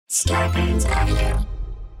Starburns Audio.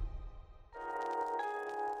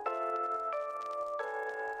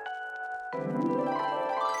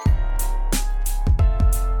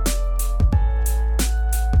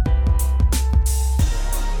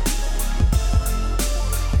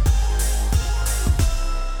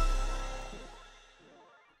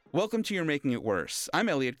 Welcome to You're Making It Worse. I'm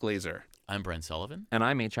Elliot Glazer. I'm Brent Sullivan. And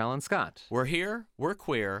I'm H. Alan Scott. We're here. We're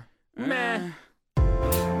queer. Meh.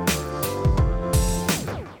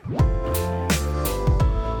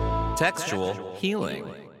 Textual healing.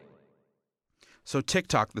 So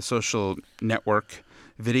TikTok, the social network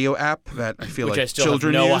video app that I feel Which like I still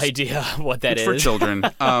children have no use. idea what that It's is. for children.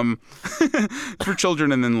 For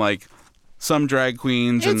children, and then like some drag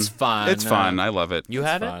queens. It's and fun. It's fun. I love it. You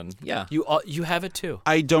have Fun. it? Yeah. You have it too.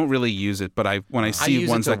 I don't really use it, but when I see use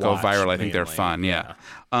it ones to that go watch, viral, I think they're mainly. fun. Yeah.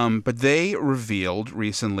 But they revealed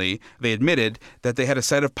recently, they admitted that they had a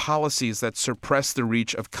set of policies that suppress the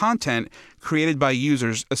reach of content created by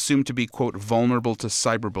users assumed to be, quote, vulnerable to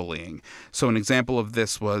cyberbullying. So an example of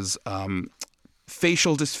this was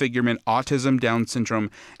facial disfigurement, autism, Down syndrome,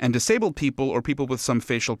 and disabled people or people with some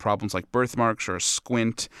facial problems like birthmarks or a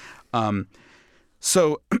squint.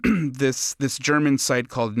 So this German site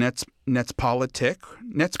called Netzpolitik,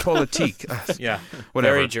 Yeah.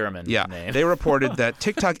 whatever. Very German Yeah, name. they reported that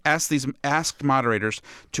TikTok asked moderators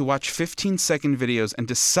to watch 15-second videos and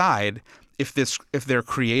decide if the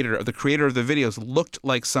creator of the videos looked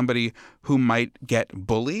like somebody who might get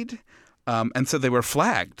bullied. And so they were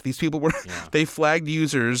flagged. These people were they flagged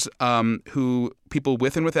users people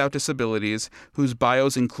with and without disabilities whose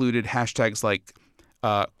bios included hashtags like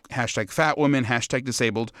hashtag fat woman, hashtag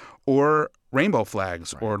disabled, or rainbow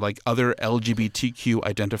flags, or like other LGBTQ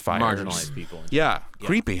identifiers. Marginalized people. Yeah.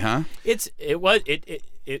 Creepy, huh? It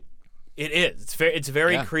is. It's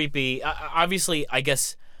very creepy. Obviously, I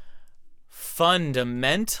guess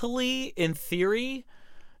fundamentally, in theory,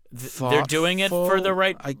 they're doing it for the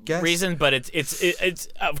right reason, but it's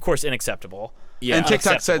of course unacceptable. Yeah. And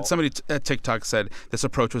TikTok Unacceptable. said, somebody at TikTok said this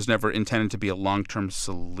approach was never intended to be a long-term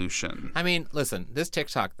solution. I mean, listen, this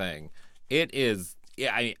TikTok thing, it's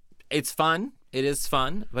fun. It is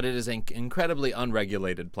fun, but it is an incredibly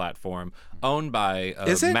unregulated platform owned by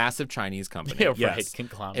a massive Chinese company. Yeah, right. Yes.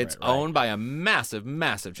 Conglomerate, It's right. owned by a massive,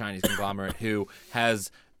 massive Chinese conglomerate who has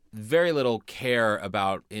very little care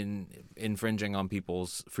about infringing on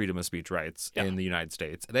people's freedom of speech rights in the United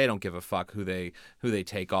States. They don't give a fuck who they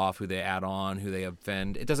take off, who they add on, who they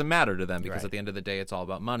offend. It doesn't matter to them because at the end of the day, it's all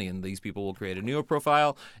about money. And these people will create a newer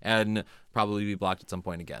profile and probably be blocked at some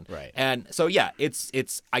point again. Right. And so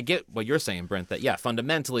it's I get what you're saying, Brent. That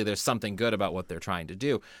fundamentally there's something good about what they're trying to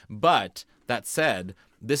do. But that said,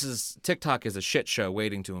 TikTok is a shit show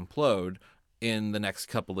waiting to implode in the next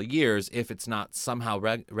couple of years if it's not somehow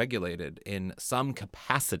regulated in some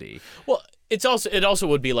capacity. Well, it also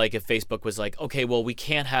would be like if Facebook was like, okay, well, we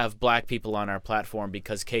can't have black people on our platform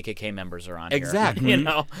because KKK members are on Exactly. here. You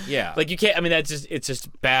know? Yeah. Like you can't. I mean, it's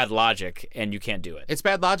just bad logic, and you can't do it. It's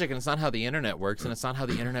bad logic, and it's not how the internet works, and it's not how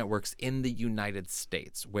the internet works in the United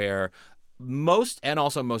States, where most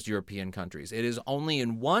European countries, it is only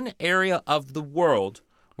in one area of the world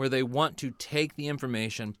where they want to take the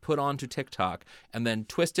information put onto TikTok and then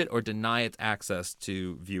twist it or deny its access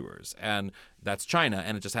to viewers. And that's China.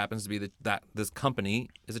 And it just happens to be that this company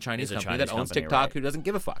is a Chinese company that owns TikTok who doesn't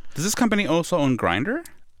give a fuck. Does this company also own Grindr?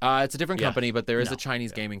 It's a different company, but there is a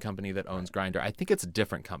Chinese gaming company that owns Grindr. I think it's a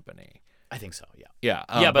different company. I think so. Yeah.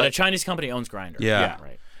 Yeah. But a Chinese company owns Grindr. Yeah.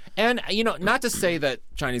 Right. And, not to say that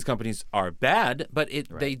Chinese companies are bad, but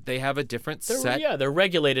they have a different set They're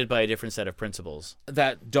regulated by a different set of principles.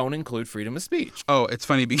 that don't include freedom of speech. Oh, it's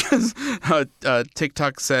funny because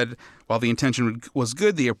TikTok said while the intention was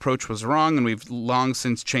good, the approach was wrong, and we've long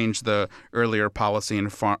since changed the earlier policy in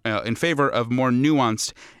favor of more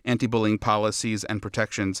nuanced anti-bullying policies and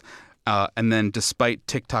protections. And then despite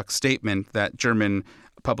TikTok's statement that German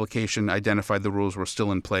publication identified the rules were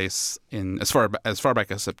still in place as far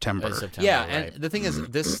back as September. Yeah, right. and the thing is,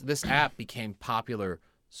 this app became popular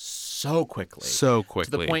so quickly. So To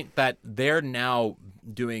quickly. the point that they're now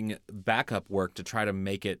doing backup work to try to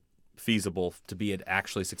make it feasible to be an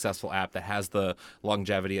actually successful app that has the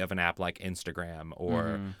longevity of an app like Instagram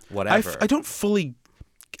or whatever. I don't fully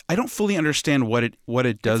understand what it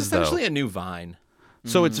does, it's essentially though. a new Vine.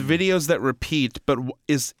 So it's videos that repeat, but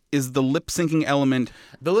is the lip syncing element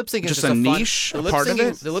The lip sync is just just a fun- niche, the a lip part of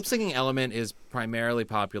syncing- it? The lip syncing element is primarily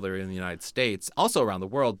popular in the United States, also around the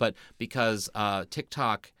world, but because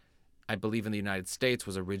TikTok, I believe in the United States,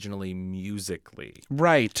 was originally Musical.ly.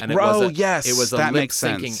 right? And it was yes, it was a that lip makes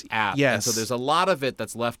sense. syncing app. Yes, And so there's a lot of it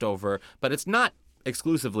that's left over, but it's not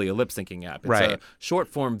exclusively a lip syncing app. It's Right. a short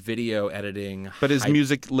form video editing. But is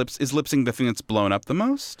lip sync the thing that's blown up the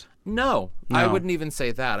most? No, I wouldn't even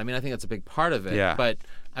say that. I mean, I think that's a big part of it. Yeah. But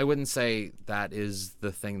I wouldn't say that is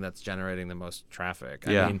the thing that's generating the most traffic.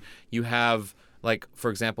 I Yeah. mean, you have, like,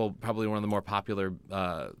 for example, probably one of the more popular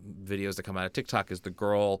videos that come out of TikTok is the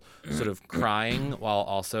girl sort of crying while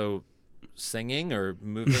also singing or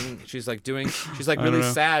moving. She's like really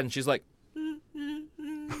sad, and she's like,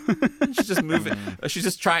 she's just moving. She's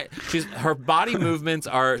just trying. Her body movements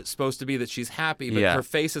are supposed to be that she's happy, but her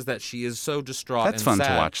face is that she is so distraught. That's and fun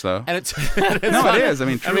sad. to watch, though. And it's No, fun. it is. I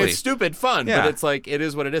mean, truly. it's stupid fun, Yeah. but it's like it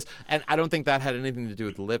is what it is. And I don't think that had anything to do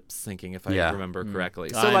with lip syncing, if I remember correctly.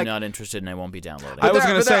 So I'm like, not interested, and I won't be downloading. I was but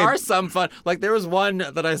gonna say there are some fun. Like there was one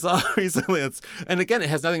that I saw recently. And again, it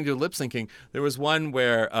has nothing to do with lip syncing. There was one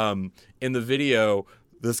where in the video,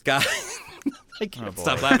 this guy. I can't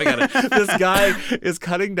stop laughing at it. This guy is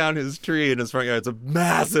cutting down his tree in his front yard. It's a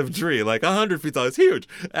massive tree, like 100 feet tall. It's huge.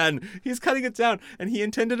 And he's cutting it down, and he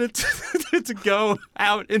intended it to go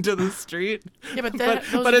out into the street. Yeah, but those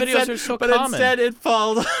videos are so common. But instead it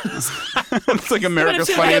falls. it's like America's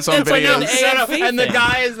Funniest Home it's like an Videos. AFV And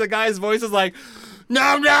the guy's voice is like,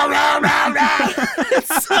 no.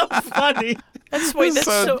 It's so funny. That's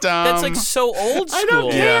so dumb. That's like so old school. I don't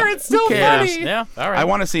care. Yeah. It's still funny. Yeah, all right. I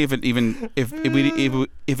want to see if it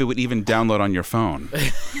would even download on your phone.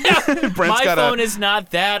 My phone is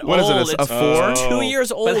not that what old. What is it? It's a 4? 2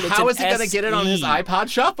 years old. But how it's is he going to get it on his iPod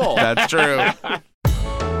Shuffle? That's true.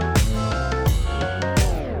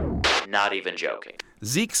 Not even joking.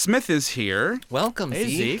 Zeke Smith is here. Welcome, Hey,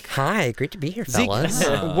 Zeke. Hi, great to be here, Zeke,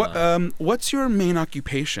 fellas. what's your main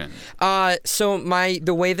occupation? So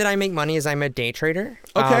the way that I make money is I'm a day trader.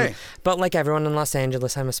 Okay. But like everyone in Los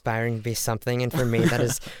Angeles, I'm aspiring to be something, and for me, that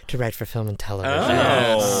is to write for film and television.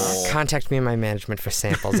 Oh. Contact me in my management for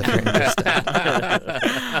samples if you're interested.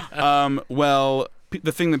 Well,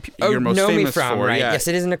 the thing that you're most know famous me from, for, right? yeah. Yes,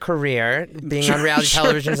 it isn't a career. Being on reality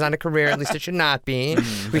television is not a career. At least it should not be.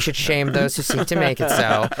 We should shame those who seek to make it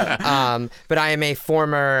so. But I am a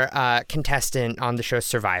former contestant on the show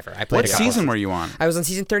Survivor. I played What season were you on? I was on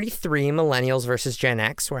season 33, Millennials versus Gen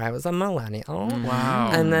X, where I was a millennial.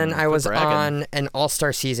 Wow. And then I was bragging. on an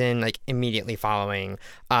all-star season, like immediately following,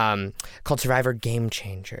 called Survivor Game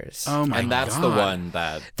Changers. Oh my god. And that's the one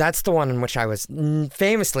that... That's the one in which I was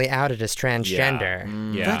famously outed as transgender.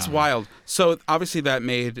 Yeah. That's wild. So obviously that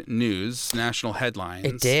made news, national headlines.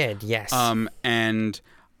 It did, yes. And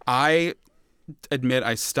I admit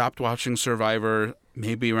I stopped watching Survivor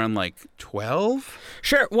maybe around like 12.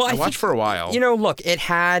 Sure. Well, I watched for a while. You know, look, it's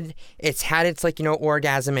had its like,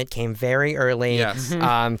 orgasm. It came very early. Yes.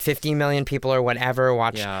 50 million people or whatever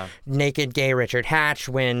watched naked gay Richard Hatch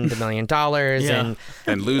win the $1 million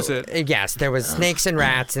and lose it. Yes, there was snakes and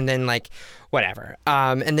rats, and then like whatever.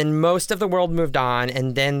 And then most of the world moved on,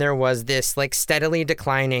 and then there was this like steadily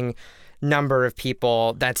declining number of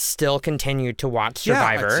people that still continued to watch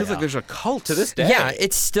Survivor. Yeah, it seems like there's a cult To this day. Yeah,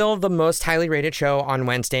 it's still the most highly rated show on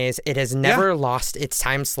Wednesdays. It has never lost its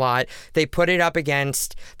time slot. They put it up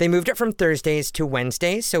against, they moved it from Thursdays to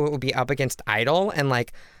Wednesdays, so it would be up against Idol, and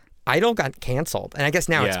like Idol got canceled. And I guess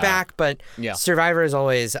now it's back, but Survivor has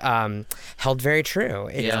always held very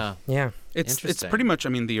true. Yeah. It's pretty much, I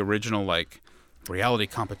mean, the original like reality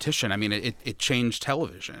competition. I mean, it changed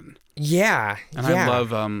television. Yeah. And I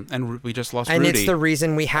love, and we just lost and Rudy. it's the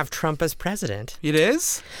reason we have Trump as president. It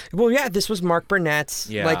is? Well, yeah, this was Mark Burnett's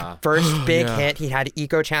like first big hit. He had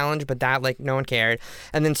Eco Challenge, but that like no one cared.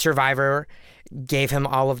 And then Survivor gave him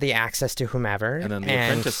all of the access to whomever. And then The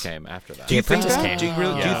Apprentice came after that. Do you think Apprentice that? came.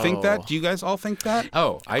 Do you think that? Do you guys all think that?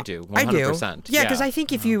 Oh, I do. 100%. I do. Yeah, because I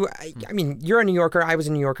think if you, I mean, you're a New Yorker. I was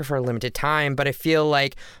a New Yorker for a limited time, but I feel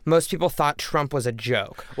like most people thought Trump was a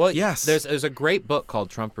joke. Well, yes. There's a great book called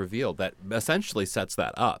Trump Revealed that essentially sets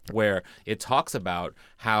that up, where it talks about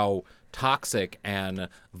how toxic and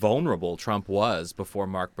vulnerable Trump was before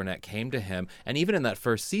Mark Burnett came to him. And even in that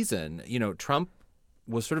first season, Trump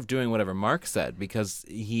was sort of doing whatever Mark said because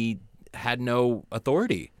he had no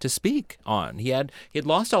authority to speak on. He had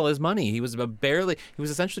lost all his money. He was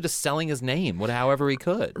essentially just selling his name, however he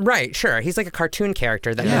could. Right, sure. He's like a cartoon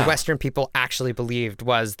character that Western people actually believed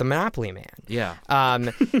was the Monopoly Man. Yeah.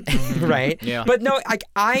 Right? Yeah. But no, like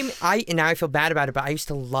now I feel bad about it, but I used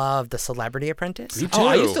to love The Celebrity Apprentice. Me too. Oh,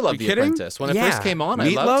 I used to love You The kidding? Apprentice. When it first came on, I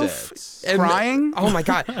loved it. Crying? Oh my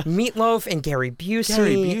God. Meatloaf and Gary Busey.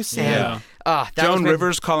 Gary Busey. And, that Joan was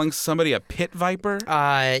Rivers calling somebody a pit viper?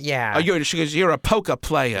 yeah. She goes, you're a polka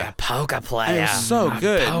player. Polka player. It was so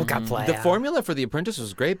good. Polka player. The formula for The Apprentice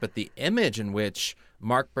was great, but the image in which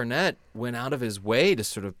Mark Burnett went out of his way to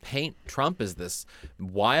sort of paint Trump as this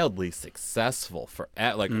wildly successful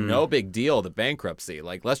no big deal, the bankruptcy.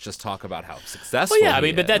 Like, let's just talk about how successful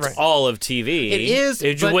but that's all of TV. It is.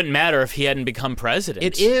 It wouldn't matter if he hadn't become president.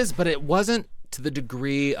 It is, but it wasn't to the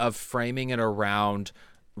degree of framing it around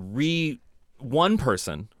one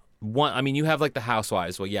person. You have like the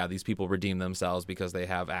Housewives. Well, yeah, these people redeem themselves because they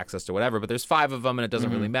have access to whatever, but there's 5 of them and it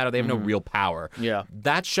doesn't really matter. They have no real power. Yeah.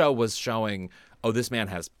 That show was showing, this man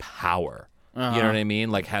has power. You know what I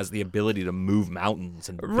mean? Like, has the ability to move mountains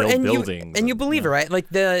and build buildings. You believe it, right? Like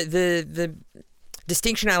the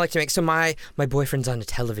distinction I like to make. So my boyfriend's on a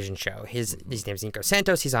television show. His name's Nico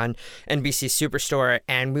Santos. He's on NBC Superstore,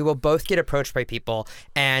 and we will both get approached by people.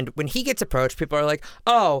 And when he gets approached, people are like,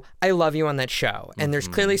 "Oh, I love you on that show." And there's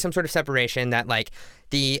clearly some sort of separation that like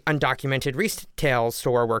the undocumented retail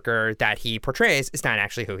store worker that he portrays is not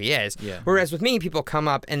actually who he is. Yeah. Whereas with me, people come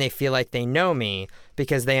up and they feel like they know me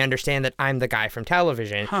because they understand that I'm the guy from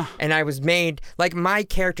television. And I was made, like, my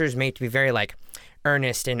character is made to be very like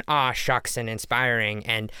earnest and shucks and inspiring,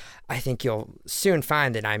 and I think you'll soon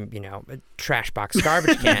find that I'm, a trash box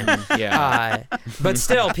garbage can. But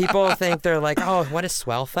still, people think they're like, oh, what a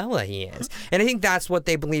swell fella he is. And I think that's what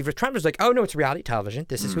they believe with Trump. Is like, oh no, it's reality television.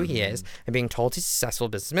 This is who he is. I'm being told he's a successful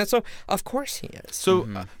businessman, so of course he is.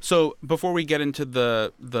 So before we get into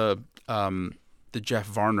the Jeff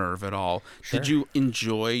Varner of it all, did you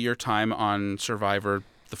enjoy your time on Survivor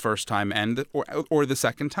the first time and or the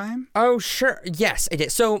second time? Oh, sure. Yes, I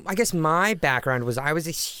did. So I guess my background was I was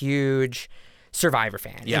a huge Survivor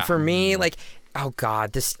fan. Yeah. And for me, like, oh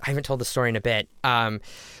God, I haven't told the story in a bit.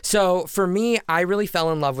 So for me, I really fell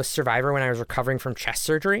in love with Survivor when I was recovering from chest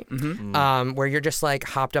surgery, where you're just like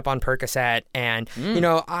hopped up on Percocet. And,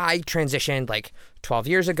 I transitioned like 12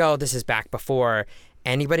 years ago. This is back before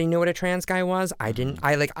anybody knew what a trans guy was. I didn't.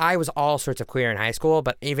 I was all sorts of queer in high school,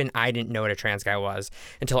 but even I didn't know what a trans guy was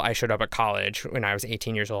until I showed up at college when I was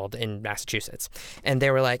 18 years old in Massachusetts, and they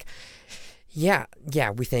were like, "Yeah,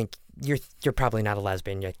 we think you're probably not a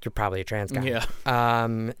lesbian. You're probably a trans guy." Yeah.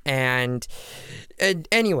 And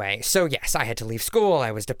anyway, so yes, I had to leave school. I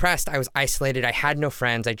was depressed. I was isolated. I had no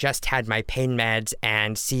friends. I just had my pain meds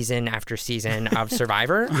and season after season of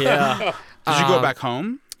Survivor. Yeah. Did you go back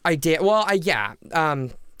home? I did. Well,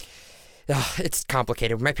 it's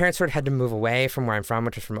complicated. My parents sort of had to move away from where I'm from,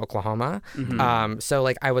 which is from Oklahoma. So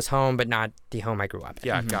like I was home, but not the home I grew up in.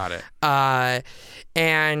 Yeah, got it.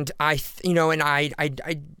 And I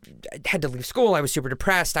had to leave school. I was super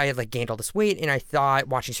depressed. I had like gained all this weight, and I thought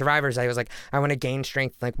watching Survivors, I was like, I want to gain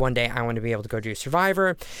strength. Like one day, I want to be able to go do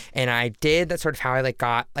Survivor, and I did. That's sort of how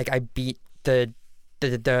I beat the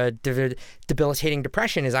debilitating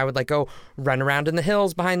depression. Is I would like go run around in the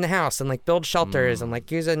hills behind the house and like build shelters and like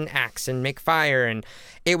use an axe and make fire, and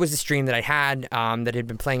it was this dream that I had that had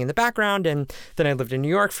been playing in the background. And then I lived in New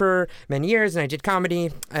York for many years and I did comedy,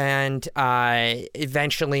 and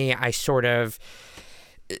eventually I sort of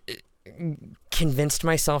convinced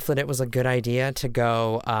myself that it was a good idea to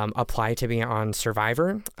go apply to be on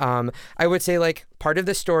Survivor. I would say like part of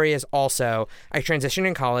the story is also I transitioned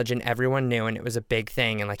in college and everyone knew, and it was a big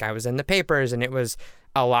thing, and like I was in the papers and it was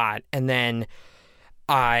a lot. And then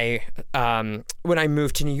when I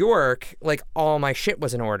moved to New York, like all my shit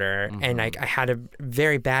was in order, and I had a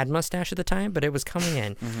very bad mustache at the time, but it was coming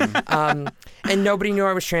in. And nobody knew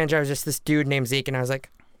I was trans. I was just this dude named Zeke, and I was like,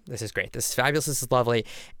 this is great. This is fabulous. This is lovely.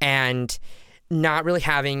 And not really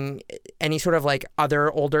having any sort of like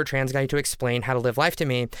other older trans guy to explain how to live life to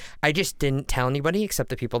me, I just didn't tell anybody except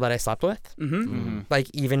the people that I slept with. Like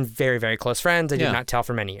even very, very close friends, I did not tell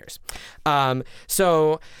for many years.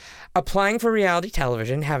 So applying for reality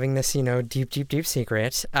television, having this, deep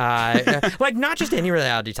secret, like not just any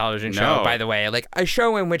reality television show, by the way, like a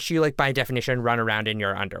show in which you like by definition run around in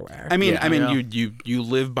your underwear. I mean, you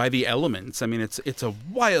live by the elements. I mean, it's a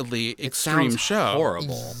wildly extreme show.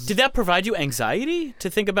 Horrible. Did that provide you anxiety to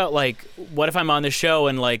think about like, what if I'm on this show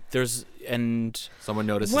and like and someone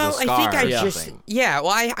notices a scar? I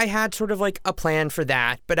think I had sort of like a plan for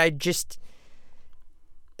that, but it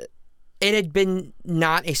had been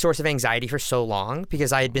not a source of anxiety for so long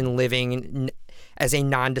because I had been living as a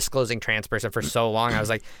non-disclosing trans person for so long. I was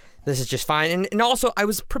like, this is just fine. And also I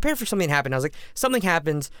was prepared for something to happen. I was like, something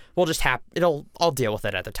happens, we'll just I'll deal with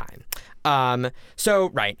it at the time.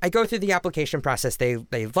 So I go through the application process. They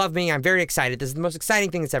love me. I'm very excited. This is the most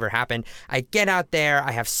exciting thing that's ever happened. I get out there.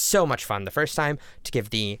 I have so much fun the first time to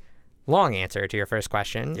give the long answer to your first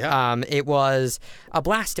question. Yeah. It was a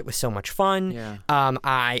blast. It was so much fun. Yeah.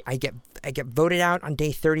 I get voted out on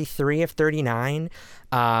day 33 of 39.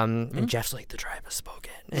 And Jeff's like, the tribe has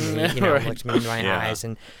spoken. And he, Right. looks me in my eyes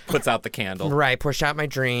and Puts out the candle. pushed out my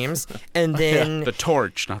dreams. And then The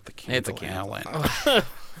torch, not the candle. It's a candle. Alan.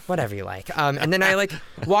 whatever you like. And then I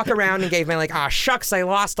walk around and gave my shucks, I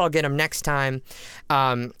lost. I'll get him next time.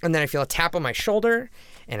 And then I feel a tap on my shoulder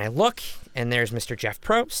and I look and there's Mr. Jeff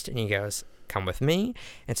Probst and he goes, come with me.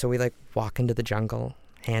 And so we walk into the jungle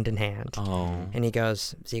hand in hand. Oh. And he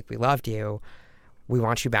goes, Zeke, we loved you. We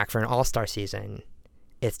want you back for an all-star season.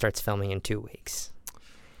 It starts filming in 2 weeks.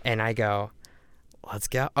 And I go, let's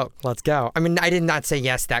go. Oh, let's go. I mean, I did not say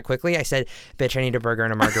yes that quickly. I said, bitch, I need a burger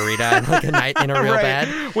and a margarita and a night in a real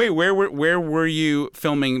bed. Wait, where were you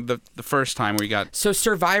filming the first time where you got... So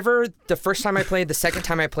Survivor, the first time I played, the second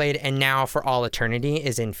time I played, and now for all eternity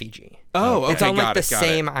is in Fiji. Oh, okay, It's on got the it, got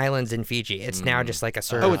same it. islands in Fiji. It's now just like a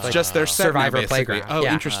Oh, it's just their set now, Survivor basically. playground. Oh,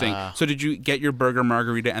 Yeah. interesting. So did you get your burger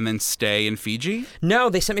margarita and then stay in Fiji? No,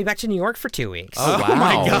 they sent me back to New York for 2 weeks. Oh, Oh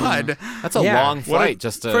my wow. God. That's a Yeah. long What flight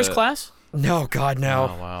just to... First class? No, God, no.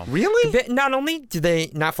 Oh, wow. Really? But not only do they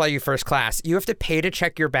not fly you first class, you have to pay to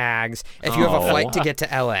check your bags if you have a flight to get to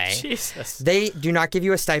LA. Jesus. They do not give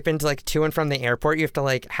you a stipend to and from the airport. You have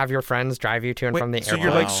to have your friends drive you to and from the so airport.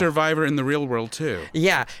 you're like Survivor in the real world too.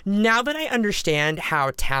 Yeah. Now that I understand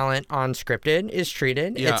how talent on scripted is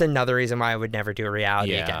treated, Yeah. it's another reason why I would never do a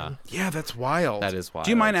reality Yeah. again. Yeah, that's wild. That is wild.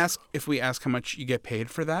 Do you mind if we ask how much you get paid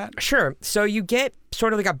for that? Sure. So you get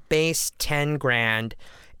sort of a base 10 grand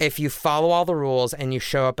if you follow all the rules and you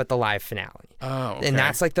show up at the live finale. Oh, okay. And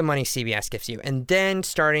that's the money CBS gives you. And then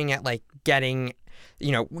starting at getting,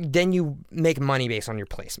 then you make money based on your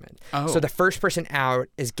placement. Oh. So the first person out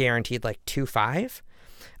is guaranteed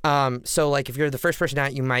 $2.5. So if you're the first person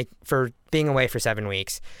out, you might, for being away for 7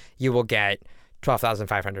 weeks, you will get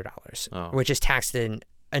 $12,500, which is taxed in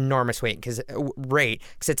enormous rate because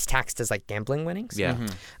it's taxed as gambling winnings. Yeah.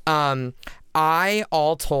 I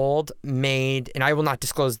all told made, and I will not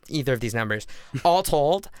disclose either of these numbers, all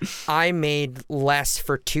told, I made less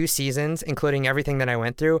for 2 seasons, including everything that I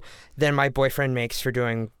went through, than my boyfriend makes for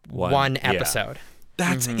doing one episode.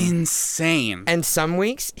 That's insane. And some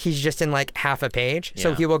weeks he's just in half a page, so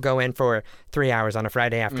Yeah. he will go in for 3 hours on a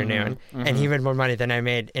Friday afternoon, and he made more money than I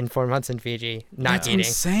made in 4 months in Fiji not That's eating.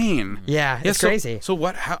 insane. Yeah, it's so, crazy. So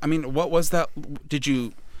what? What was that? Did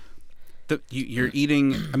you? You're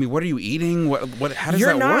eating. What are you eating? What? How does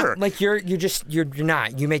You're that not work? you're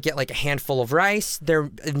not. You may get a handful of rice.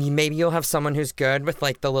 Maybe you'll have someone who's good with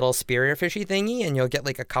the little spear fishy thingy, and you'll get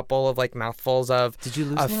a couple of mouthfuls of. Did you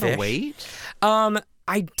lose of a lot fish. of weight?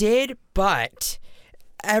 I did, but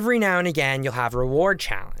every now and again you'll have a reward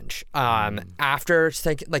challenge. After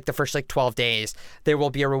the first 12 days, there will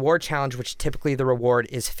be a reward challenge, which typically the reward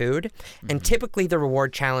is food, and typically the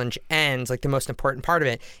reward challenge ends. The most important part of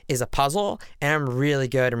it is a puzzle, and I'm really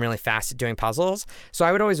good and really fast at doing puzzles, so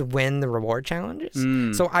I would always win the reward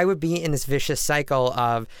challenges. So I would be in this vicious cycle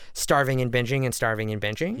of starving and binging and starving and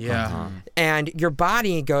binging. Yeah. And your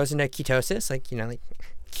body goes into ketosis,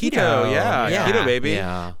 Keto. Yeah. Keto, baby.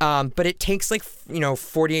 Yeah. But it takes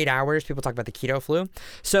 48 hours. People talk about the keto flu.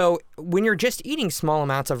 So when you're just eating small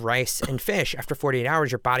amounts of rice and fish, after 48 hours,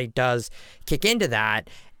 your body does kick into that.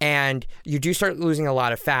 And you do start losing a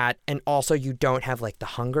lot of fat. And also you don't have the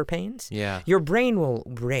hunger pains. Yeah. Your brain will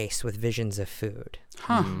race with visions of food.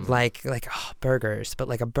 Huh. Burgers,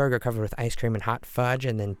 but a burger covered with ice cream and hot fudge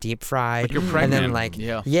and then deep fried. you're And then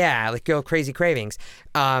pregnant. go crazy cravings.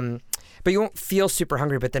 But you won't feel super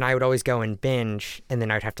hungry, but then I would always go and binge, and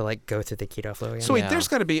then I'd have to go through the keto flu again. So wait, Yeah. there's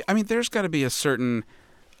got to be a certain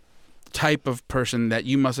type of person that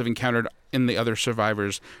you must have encountered in the other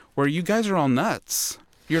survivors where you guys are all nuts.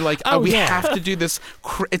 You're like, we yeah. have to do this.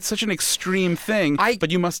 It's such an extreme thing.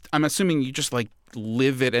 But you must, I'm assuming you just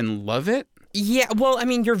live it and love it. Yeah, well,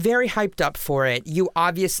 you're very hyped up for it. You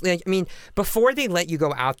obviously, before they let you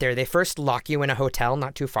go out there, they first lock you in a hotel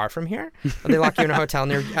not too far from here. They lock you in a hotel,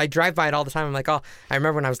 and I drive by it all the time. I'm like, I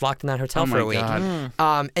remember when I was locked in that hotel for a week.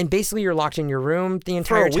 God. And basically, you're locked in your room the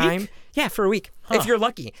entire time. Yeah, for a week. If you're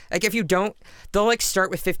lucky. If you don't, they'll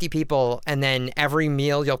start with 50 people, and then every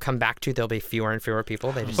meal you'll come back to, there'll be fewer and fewer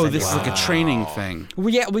people. They just send This you is like a training thing. Well,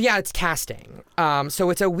 yeah, it's casting. So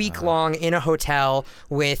it's a week long in a hotel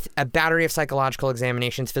with a battery of psychological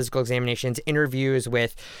examinations, physical examinations, interviews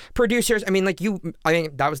with producers. I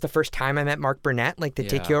think that was the first time I met Mark Burnett. They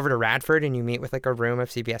take you over to Radford and you meet with a room of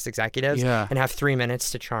CBS executives and have 3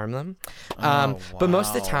 minutes to charm them. But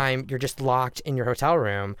most of the time you're just locked in your hotel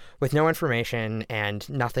room with no information phone and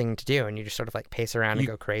nothing to do, and you just sort of like pace around and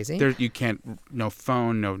go crazy. You can't, no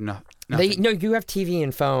phone, nothing. You have TV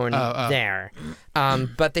and phone there,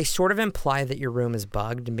 but they sort of imply that your room is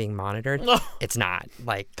bugged and being monitored. It's not.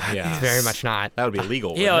 Like, it's very much not. That would be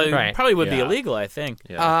illegal. Yeah, wouldn't it probably would be illegal, I think.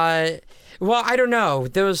 Yeah. Well, I don't know.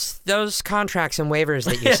 Those contracts and waivers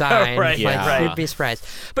that you sign, you'd be surprised.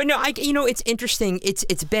 But no, it's interesting.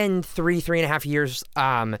 It's been 3.5 years,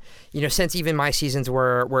 since even my seasons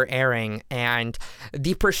were airing, and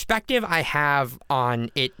the perspective I have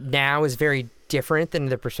on it now is very different than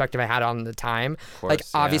the perspective I had on the time.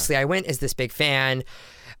 Course, obviously, I went as this big fan.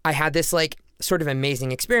 I had this sort of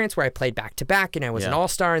amazing experience where I played back to back and I was an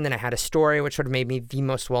all-star, and then I had a story which sort of made me the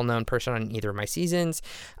most well-known person on either of my seasons,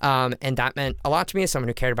 and that meant a lot to me as someone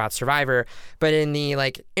who cared about Survivor. But in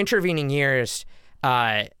the intervening years,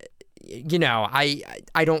 I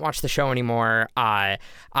don't watch the show anymore. I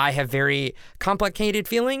have very complicated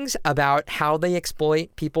feelings about how they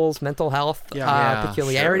exploit people's mental health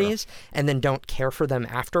peculiarities and then don't care for them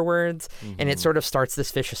afterwards. Mm-hmm. And it sort of starts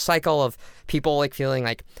this vicious cycle of people feeling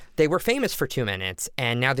like they were famous for 2 minutes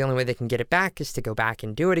and now the only way they can get it back is to go back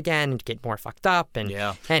and do it again and get more fucked up. And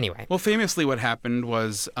anyway. Well, famously what happened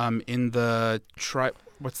was in the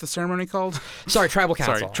what's the ceremony called? Tribal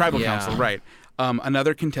Council. Council, right.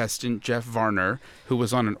 Another contestant, Jeff Varner, who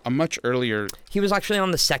was on a much earlier... He was actually on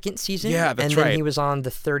the second season. Yeah, that's right. And then he was on the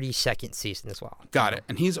 32nd season as well. Got it.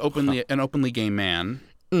 And he's an openly gay man.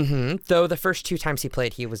 Mm-hmm. Though the first 2 times he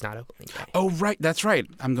played, he was not openly gay. Oh, right. That's right.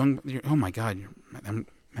 I'm going... Oh, my God.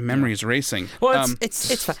 My memory is racing. Well,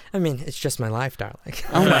 it's fine. I mean, it's just my life, darling.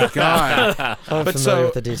 Oh, my God. I'm familiar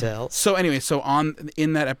with the details. So anyway,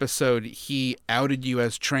 in that episode, he outed you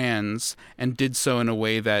as trans and did so in a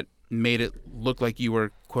way that made it look like you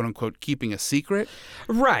were, quote unquote, keeping a secret.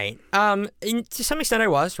 Right. To some extent I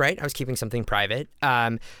was, right? I was keeping something private.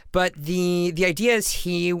 But the idea is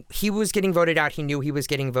he was getting voted out. He knew he was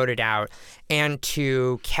getting voted out. And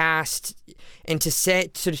to cast and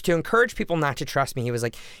to encourage people not to trust me, he was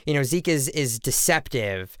like, Zeke is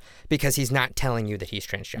deceptive because he's not telling you that he's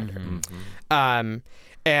transgender. Mm-hmm.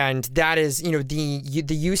 And that is, the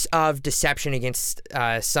use of deception against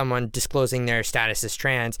someone disclosing their status as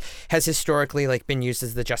trans has historically been used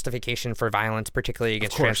as the justification for violence, particularly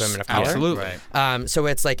against trans women of color. Absolutely. Right. So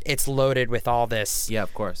it's loaded with all this. Yeah,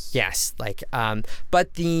 of course. Yes,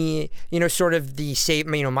 but the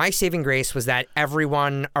my saving grace was that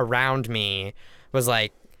everyone around me was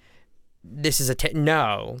like, this is you're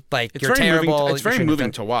terrible. It's very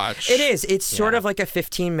moving to watch. It is. It's sort of like a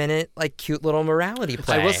 15-minute, cute little morality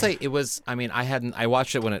play. I will say it was. I mean, I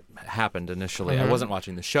watched it when it happened initially. Mm-hmm. I wasn't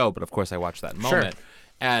watching the show, but of course I watched that moment. Sure.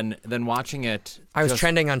 And then watching it, I was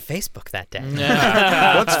trending on Facebook that day.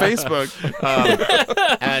 What's Facebook?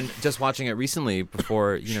 And just watching it recently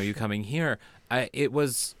before you coming here,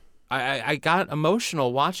 I got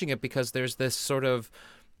emotional watching it because there's this sort of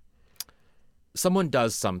someone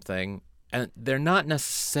does something. And they're not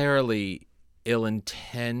necessarily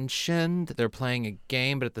ill-intentioned. They're playing a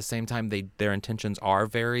game, but at the same time, their intentions are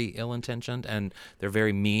very ill-intentioned, and they're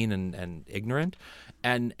very mean and ignorant.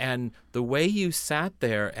 And the way you sat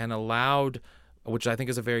there and allowed, which I think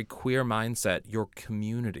is a very queer mindset, your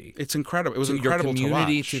community. It's incredible. It was incredible to watch. Your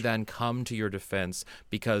community to then come to your defense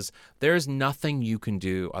because there's nothing you can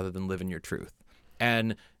do other than live in your truth.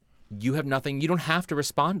 And you have nothing, you don't have to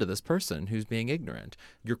respond to this person who's being ignorant.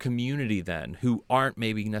 Your community then, who aren't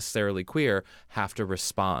maybe necessarily queer, have to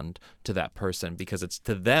respond to that person because it's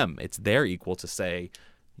to them, it's their equal to say,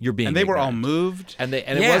 you're being ignorant. Were all moved.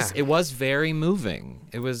 It was very moving.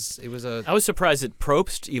 It was I was surprised that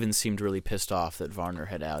Probst even seemed really pissed off that Varner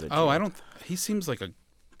had outed him. He seems like a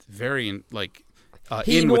very,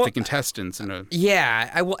 with the contestants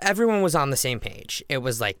everyone was on the same page. It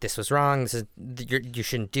was like, this was wrong. You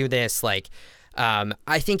shouldn't do this. I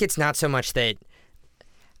think it's not so much that.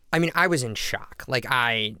 I mean, I was in shock.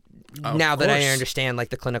 Now that I understand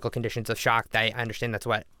the clinical conditions of shock, I understand that's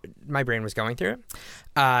what my brain was going through.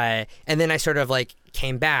 And then I sort of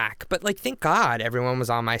came back. But thank God everyone was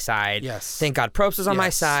on my side. Yes. Thank God Probst was on my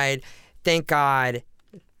side. Thank God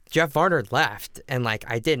Jeff Varner left, and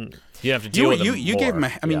I didn't. You have to deal with him you gave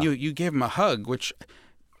him. You gave him a hug, which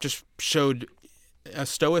just showed a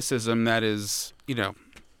stoicism that is,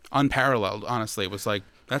 unparalleled. Honestly, it was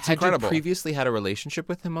that's incredible. Had you previously had a relationship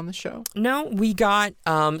with him on the show? No, we got.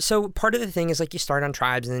 So part of the thing is you start on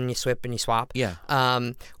tribes and then you swip and you swap. Yeah.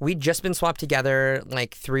 We'd just been swapped together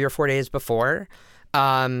 3 or 4 days before.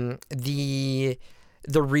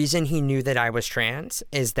 The reason he knew that I was trans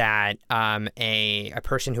is that a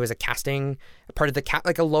person who was a casting part of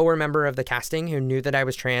the a lower member of the casting who knew that I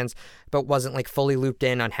was trans but wasn't fully looped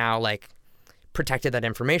in on how protected that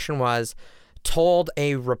information was, told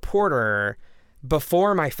a reporter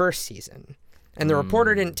before my first season. And the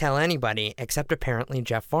reporter didn't tell anybody except apparently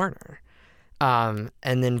Jeff Varner. And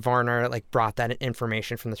then Varner like brought that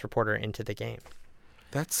information from this reporter into the game.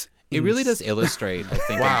 It really does illustrate, I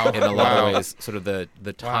think, in a lot of ways, sort of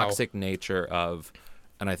the toxic nature of,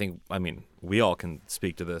 and I mean, we all can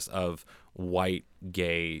speak to this, of white,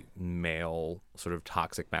 gay, male sort of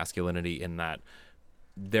toxic masculinity, in that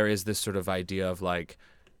there is this sort of idea of like,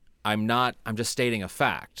 I'm just stating a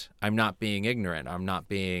fact. I'm not being ignorant. I'm not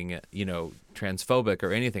being, transphobic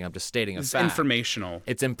or anything. I'm just stating a fact.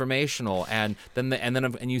 It's informational. And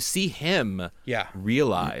then you see him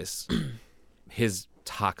realize his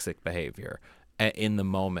toxic behavior in the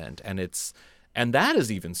moment. And that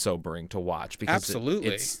is even sobering to watch, because absolutely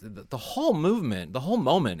it's the whole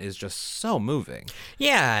moment is just so moving.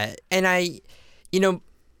 Yeah. And I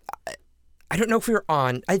don't know if we were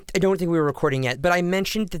on. I don't think we were recording yet, but I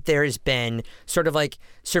mentioned that there has been sort of like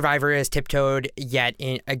Survivor has tiptoed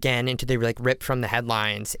again into the like rip from the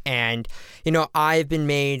headlines. And, I've been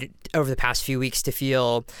made over the past few weeks to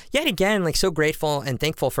feel yet again like so grateful and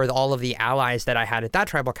thankful for all of the allies that I had at that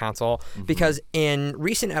tribal council, because in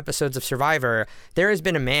recent episodes of Survivor, there has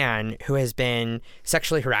been a man who has been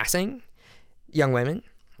sexually harassing young women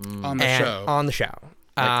on the show.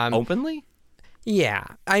 Like, openly? Yeah.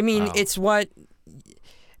 I mean, it's what...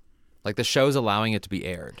 Like the show's allowing it to be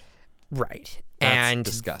aired. Right. That's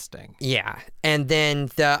disgusting. Yeah. And then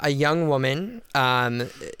a young woman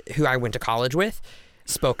who I went to college with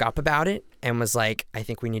spoke up about it and was like, I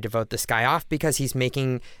think we need to vote this guy off because he's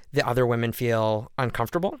making the other women feel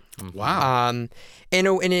uncomfortable. Wow. And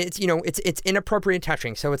it's, it's inappropriate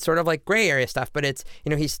touching. So it's sort of like gray area stuff, but it's,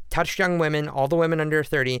 he's touched young women, all the women under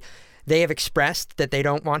 30. They have expressed that they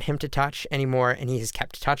don't want him to touch anymore, and he has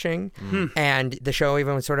kept touching. And the show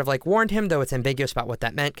even sort of like warned him, though it's ambiguous about what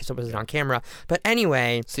that meant because it wasn't on camera. But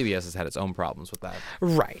anyway, CBS has had its own problems with that.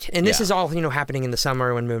 Right. And this is all, happening in the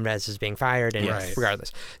summer when Moonves is being fired, and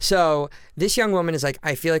regardless. So this young woman is like,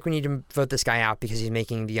 I feel like we need to vote this guy out because he's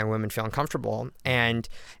making the young women feel uncomfortable. And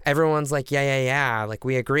everyone's like, yeah, like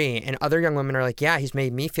we agree. And other young women are like, yeah, he's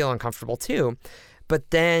made me feel uncomfortable too. But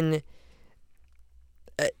then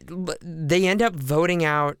they end up voting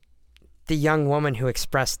out the young woman who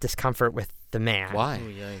expressed discomfort with the man. Why? Oh,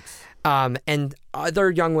 yikes. And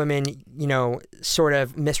other young women, sort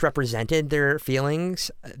of misrepresented their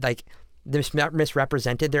feelings, like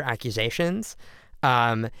misrepresented their accusations.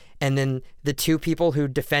 And then the two people who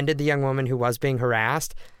defended the young woman who was being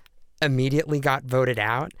harassed immediately got voted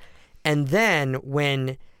out. And then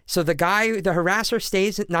so the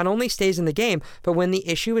harasser not only stays in the game, but when the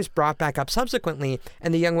issue is brought back up subsequently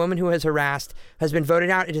and the young woman who has harassed has been voted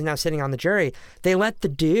out and is now sitting on the jury, they let the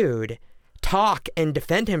dude talk and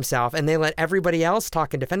defend himself, and they let everybody else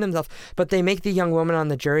talk and defend themselves, but they make the young woman on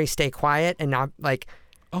the jury stay quiet and not like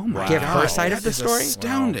give her side of the story.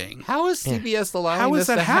 Astounding. Wow. How is CBS allowing this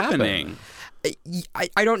to happening? Happen?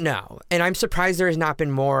 I don't know. And I'm surprised there has not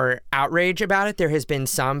been more outrage about it. There has been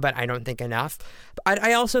some, but I don't think enough.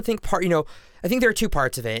 I also think I think there are two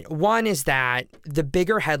parts of it. One is that the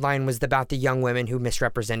bigger headline was about the young women who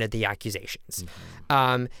misrepresented the accusations.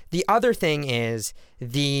 The other thing is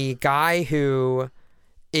the guy who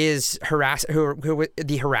is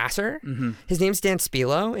the harasser. His name's Dan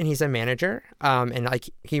Spilo, and he's a manager. And like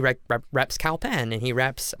he reps Cal Penn, and he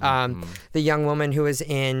reps the young woman who is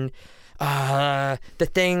in the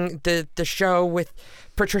show with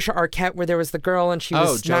Patricia Arquette where there was the girl and she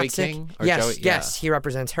was Joey not sick. King? Yes, he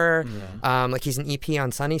represents her. Like he's an EP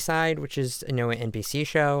on Sunnyside, which is an NBC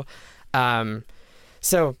show.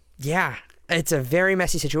 So yeah, it's a very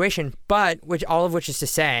messy situation. But all of which is to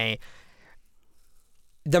say,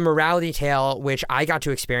 the morality tale, which I got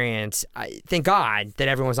to experience, thank God that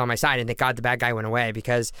everyone was on my side, and thank God the bad guy went away,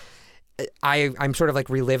 because I'm sort of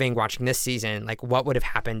like reliving watching this season, like what would have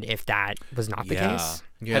happened if that was not the case.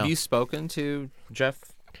 Yeah. Have you spoken to Jeff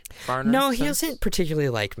Varner? No, he doesn't particularly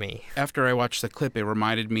like me. After I watched the clip, it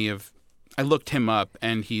reminded me of, I looked him up,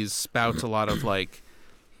 and he spouts a lot of like,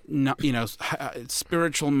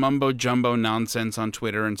 spiritual mumbo jumbo nonsense on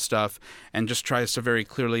Twitter and stuff, and just tries to very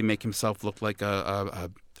clearly make himself look like I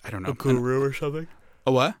don't know, a guru or something.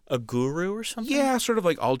 A what? A guru or something? Yeah, sort of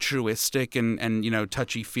like altruistic and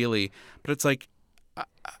touchy-feely. But it's like,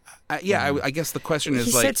 I guess the question is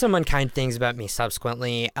he said some unkind things about me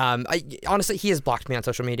subsequently. Honestly, he has blocked me on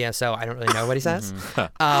social media, so I don't really know what he says.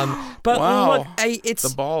 But wow. Look, it's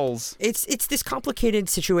the balls. It's this complicated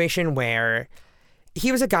situation where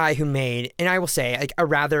he was a guy who made, and I will say, like a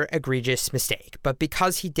rather egregious mistake. But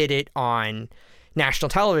because he did it on national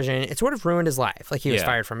television, it sort of ruined his life. Like, he was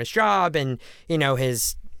fired from his job, and, you know,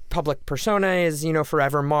 his public persona is, you know,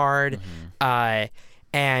 forever marred.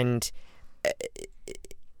 And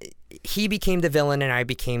he became the villain and I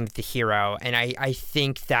became the hero. And I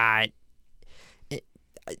think that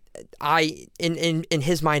in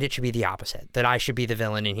his mind, it should be the opposite, that I should be the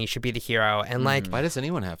villain and he should be the hero. And like, why does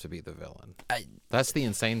anyone have to be the villain? That's the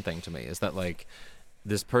insane thing to me, is that like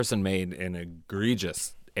this person made an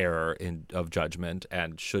egregious error of judgment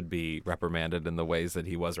and should be reprimanded in the ways that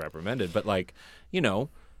he was reprimanded. But like, you know,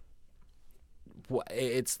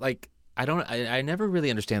 it's like, I never really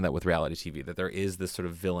understand that with reality TV, that there is this sort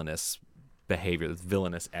of villainous behavior, this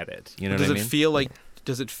villainous edit. You know what I mean?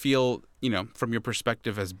 Does it feel, you know, from your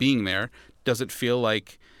perspective as being there, does it feel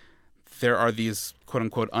like there are these quote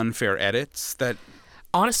unquote unfair edits that...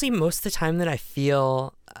 Honestly, most of the time that I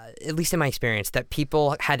feel, at least in my experience, that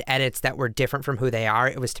people had edits that were different from who they are,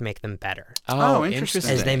 it was to make them better. Oh,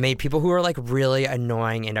 interesting. As they made people who were like really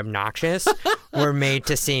annoying and obnoxious were made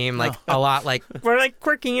to seem like a lot like we're like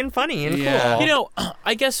quirky and funny and cool. You know,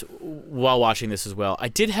 I guess while watching this as well, I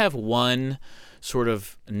did have one sort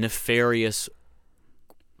of nefarious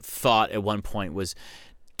thought at one point was,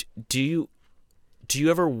 do you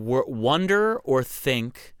ever wonder or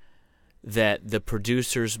think that the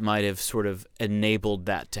producers might have sort of enabled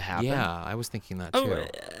that to happen? Yeah, I was thinking that too.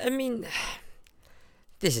 I mean,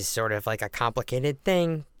 this is sort of like a complicated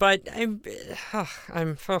thing, but I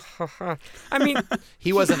mean,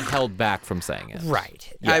 he wasn't held back from saying it.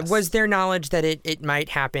 Right. Yes. Was there knowledge that it might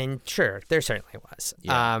happen? Sure, there certainly was.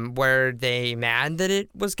 Yeah. Were they mad that it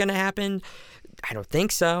was going to happen? I don't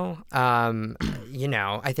think so. You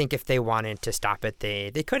know, I think if they wanted to stop it,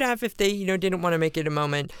 they could have. If they, you know, didn't want to make it a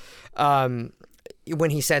moment. When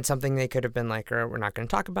he said something, they could have been like, "We're not going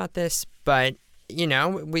to talk about this." But you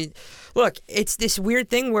know, it's this weird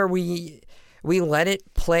thing where we let it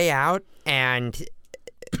play out, and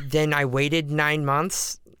then I waited 9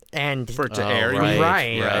 months and for it to air.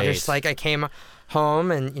 Right. Just like I came home,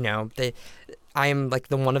 and you know, I am like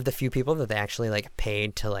one of the few people that they actually like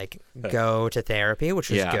paid to like go to therapy, which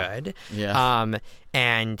was good. Yeah.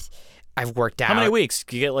 And I've worked out. How many weeks?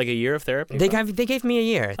 Do you get like a year of therapy? They gave me a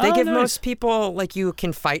year. They give most people like you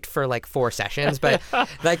can fight for like 4 sessions, but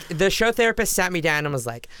like the show therapist sat me down and was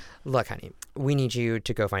like, "Look, honey, we need you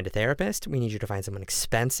to go find a therapist. We need you to find someone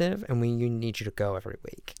expensive, and you need you to go every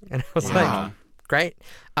week." And I was like, "Great."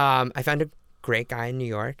 I found a great guy in New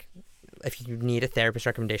York. If you need a therapist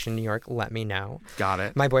recommendation in New York, let me know. Got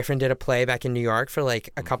it. My boyfriend did a play back in New York for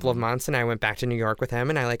like a couple of months, and I went back to New York with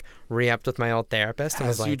him, and I like re-upped with my old therapist and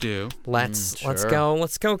was like, you do. Let's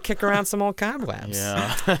go kick around some old cobwebs.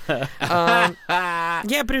 Yeah.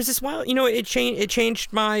 Yeah, but it was just wild. You know, it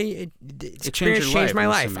changed my experience. Changed my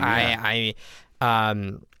life. I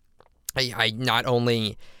not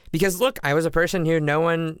only. Because, look, I was a person who no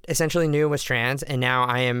one essentially knew was trans, and now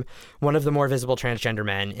I am one of the more visible transgender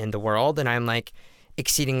men in the world, and I'm, like,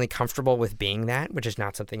 exceedingly comfortable with being that, which is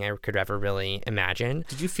not something I could ever really imagine.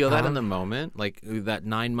 Did you feel that in the moment? Like, that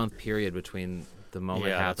 9-month period between the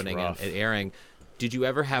moment happening and it airing, did you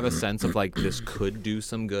ever have a sense of, like, this could do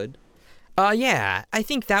some good? Yeah. I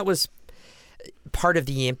think that was part of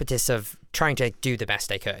the impetus of trying to do the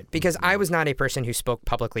best I could, because I was not a person who spoke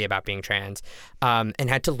publicly about being trans, and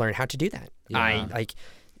had to learn how to do that. Yeah. I like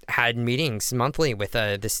had meetings monthly with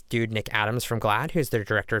this dude Nick Adams from GLAAD, who's the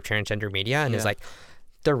director of transgender media, and is like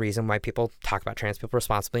the reason why people talk about trans people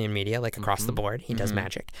responsibly in media, like across the board. He does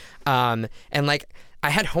magic, and like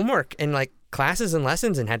I had homework and like classes and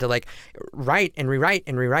lessons, and had to like write and rewrite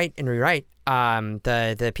and rewrite and rewrite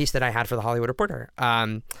the piece that I had for the Hollywood Reporter.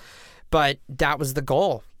 But that was the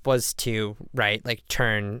goal, was to I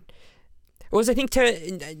think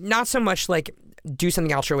to not so much like do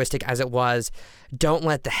something altruistic as it was, don't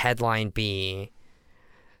let the headline be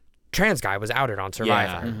trans guy was outed on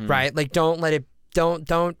Survivor, right? Like don't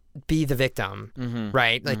be the victim,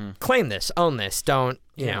 right? Like claim this, own this, don't,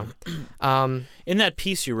 you know. In that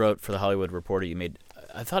piece you wrote for the Hollywood Reporter you made,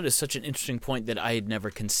 I thought it was such an interesting point that I had never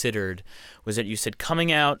considered, was that you said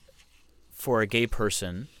coming out for a gay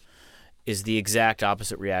person is the exact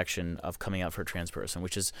opposite reaction of coming out for a trans person,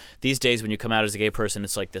 which is these days when you come out as a gay person,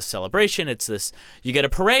 it's like this celebration. It's this, you get a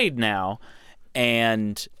parade now,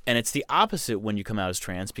 and it's the opposite when you come out as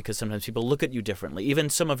trans, because sometimes people look at you differently.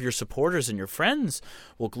 Even some of your supporters and your friends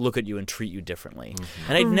will look at you and treat you differently.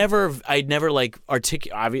 And I'd never like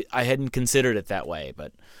articulate. I hadn't considered it that way,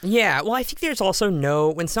 but yeah. Well, I think there's also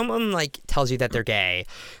when someone like tells you that they're gay.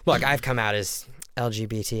 Look, I've come out as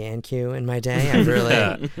LGBT and Q in my day. I've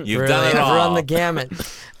really, You've done it all. I've run the gamut.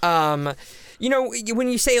 when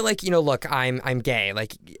you say like, look, I'm gay,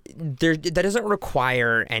 like that doesn't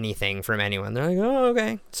require anything from anyone. They're like, oh,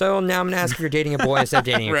 okay. So now I'm gonna ask if you're dating a boy instead of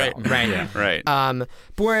dating a Right. girl. Right. Yeah. Right. But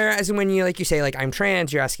whereas when you say like I'm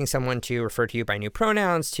trans, you're asking someone to refer to you by new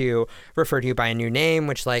pronouns, to refer to you by a new name,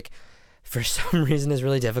 which like for some reason is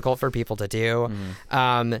really difficult for people to do.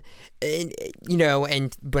 And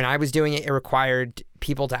when I was doing it, it required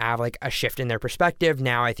people to have like a shift in their perspective.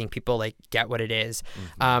 Now I think people like get what it is.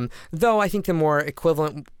 Though I think the more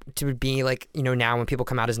equivalent to would be like, now when people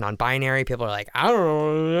come out as non-binary, people are like, I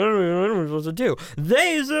don't know what I'm supposed to do.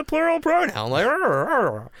 They is a plural pronoun.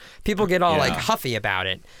 Like, people get all like huffy about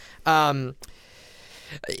it.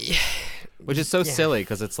 Which is so silly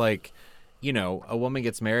because it's like, a woman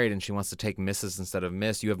gets married and she wants to take Mrs. instead of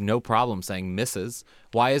Miss. You have no problem saying Mrs.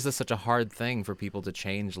 Why is this such a hard thing for people to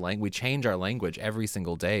change language? We change our language every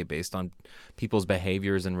single day based on people's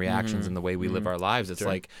behaviors and reactions and the way we live our lives. It's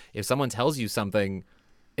like if someone tells you something,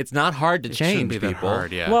 it's not hard to change, be that people.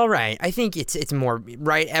 hard, yeah. Well, right. I think it's more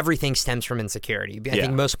right. Everything stems from insecurity. I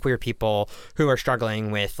think most queer people who are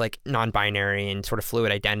struggling with like non-binary and sort of fluid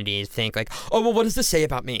identities think like, oh, well, what does this say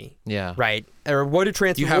about me? Yeah. Right. Or what do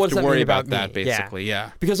trans you people? have What does to that worry mean about me? that, basically.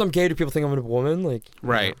 Yeah. Because I'm gay, do people think I'm a woman? Like,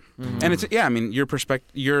 Right. And it's I mean, your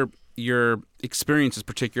perspective, your experience is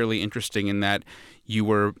particularly interesting in that you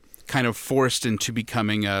were kind of forced into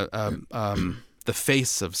becoming the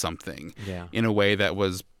face of something in a way that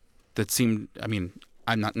seemed, I mean,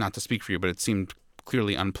 I'm not to speak for you, but it seemed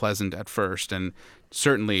clearly unpleasant at first and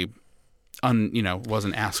certainly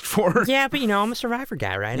wasn't asked for. Yeah, but I'm a survivor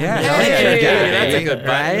guy, right? Yeah, that's a good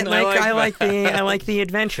right. button. I like the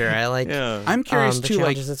adventure. I like I'm curious the too, like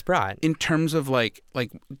challenges it's brought. in terms of like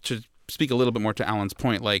to speak a little bit more to Alan's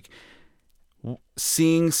point, like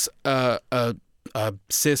seeing a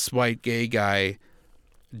cis white gay guy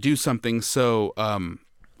do something so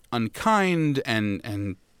unkind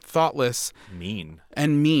and thoughtless, Mean.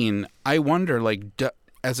 I wonder, like,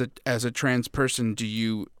 as a trans person, do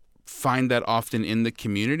you find that often in the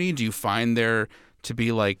community? Do you find there to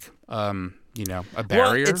be like a barrier?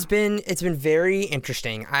 Well, it's been very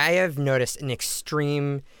interesting. I have noticed an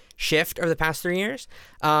extreme shift over the past 3 years.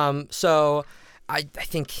 So I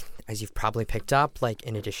think, as you've probably picked up, like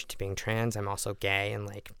in addition to being trans, I'm also gay, and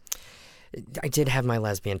like I did have my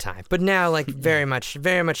lesbian time, but now like very much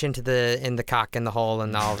into the cock and the hole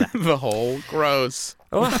and all that. The hole, gross.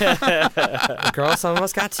 Girl, some of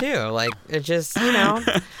us got two. Like it just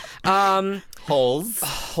holes.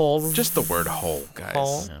 Just the word hole, guys.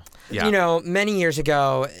 Hole. Yeah. Many years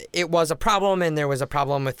ago, it was a problem, and there was a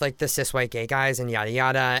problem with like the cis white gay guys and yada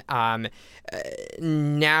yada.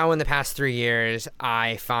 Now, in the past 3 years,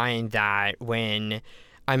 I find that when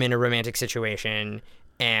I'm in a romantic situation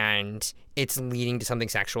and it's leading to something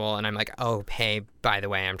sexual, and I'm like, oh, hey, by the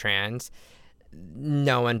way, I'm trans,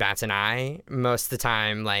 no one bats an eye. Most of the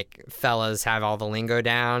time, like, fellas have all the lingo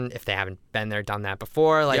down. If they haven't been there, done that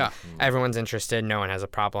before, like, everyone's interested. No one has a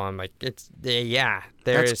problem. Like,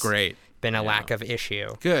 there's great. Been a lack of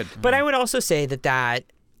issue. Good. But I would also say that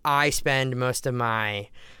I spend most of my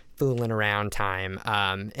fooling around time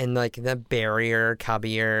in like the barrier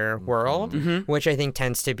cubbier world, which I think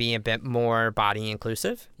tends to be a bit more body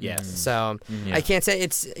inclusive. Yes. So I can't say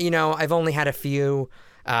it's, I've only had a few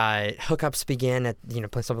hookups begin at,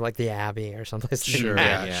 something like the Abbey or someplace like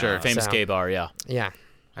that. Yeah, sure. Famous gay bar, yeah. Yeah.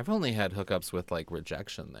 I've only had hookups with like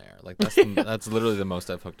rejection there. Like that's literally the most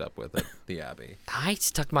I've hooked up with at the Abbey. I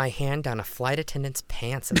stuck my hand down a flight attendant's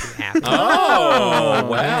pants at the Abbey. Oh,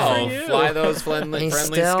 well, fly those friendly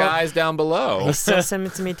still- skies down below. He still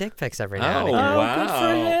sends me dick pics every now and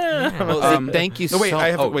again. wow. Well, thank you No, wait,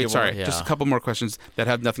 so sorry. yeah. Just a couple more questions that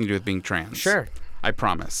have nothing to do with being trans. Sure. I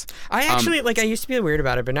promise. I actually, I used to be weird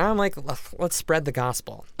about it, but now I'm like, let's spread the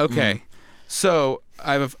gospel. Okay. So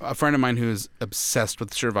I have a friend of mine who's obsessed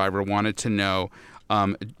with Survivor wanted to know,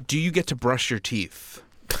 do you get to brush your teeth?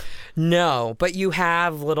 No, but you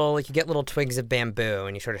have you get little twigs of bamboo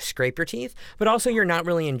and you sort of scrape your teeth, but also you're not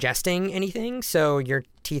really ingesting anything, so your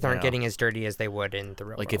teeth aren't getting as dirty as they would in the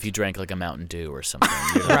real Like world. if you drank like a Mountain Dew or something.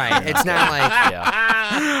 Right, it's not like...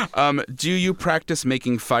 Yeah. Do you practice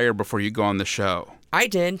making fire before you go on the show? I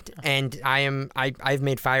did, and I've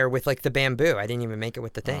made fire with like the bamboo. I didn't even make it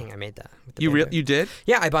with the thing. I made that with the bamboo. You did?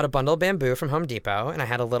 Yeah, I bought a bundle of bamboo from Home Depot, and I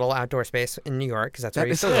had a little outdoor space in New York because that's where I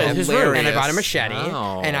used to live. hilarious. And I bought a machete,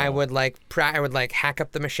 Wow. and I would hack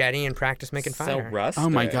up the machete and practice making So fire. rustic. Oh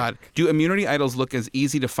my God. Do immunity idols look as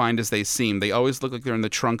easy to find as they seem? They always look like they're in the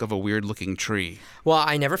trunk of a weird looking tree. Well,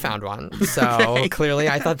 I never found one, so clearly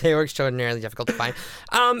I thought they were extraordinarily difficult to find.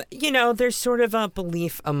 There's sort of a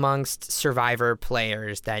belief amongst Survivor players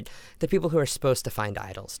that the people who are supposed to find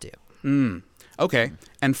idols do. Okay,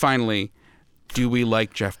 and finally, do we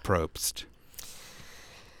like Jeff Probst?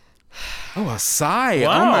 Oh, a sigh.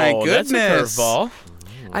 Wow, oh my goodness. That's a curveball.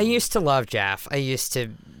 I used to love Jeff. I used to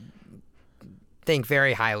think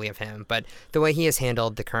very highly of him, but the way he has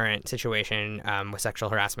handled the current situation with sexual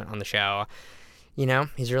harassment on the show,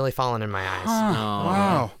 he's really fallen in my eyes.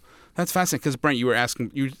 Wow. That's fascinating because, Brent,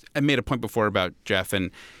 I made a point before about Jeff,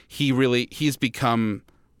 and he's become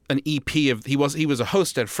an EP of, he was a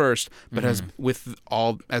host at first, but as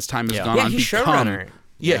time has gone on, he's showrunner.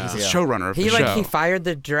 Yeah, he's a showrunner of the show. He fired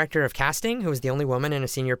the director of casting, who was the only woman in a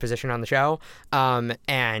senior position on the show,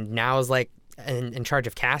 and now is in charge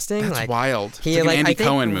of casting. That's wild. He it's like an Andy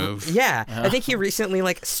Cohen move. Yeah, I think he recently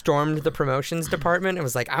stormed the promotions department and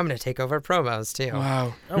was like, "I'm going to take over promos too."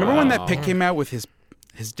 Wow. Remember when that pic came out with his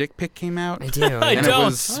dick pic came out? I do. I And don't. It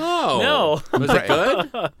was, No. Was it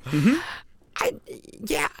good? I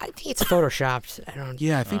think it's photoshopped.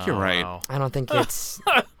 I think you're right. Wow. I don't think it's.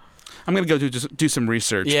 I'm going to go do some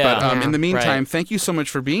research. Yeah. But in the meantime, Right. thank you so much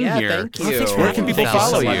for being Yeah, here. thank you. Thanks for Where can people Thank you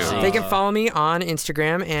so follow much, you? Zeke. They can follow me on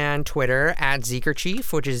Instagram and Twitter at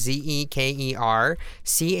Zekerchief, which is ZekerChief.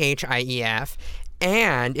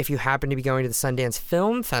 And if you happen to be going to the Sundance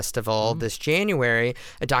Film Festival this January,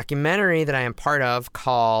 a documentary that I am part of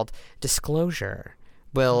called Disclosure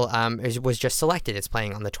was just selected. It's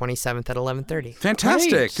playing on the 27th at 11:30.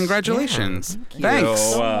 Fantastic. Great. Congratulations. Yeah, Thanks.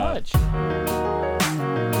 so much.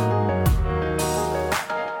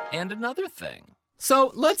 And another thing.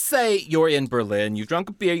 So let's say you're in Berlin, you've drunk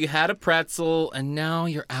a beer, you had a pretzel, and now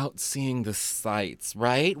you're out seeing the sights,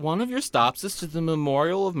 right? One of your stops is to the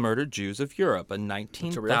Memorial of Murdered Jews of Europe, a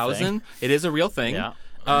 19,000. It is a real thing. Yeah.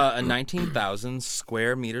 A 19,000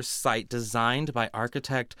 square meter site designed by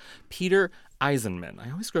architect Peter Eisenman.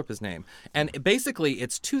 I always screw up his name. And basically,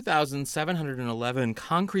 it's 2,711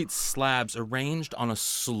 concrete slabs arranged on a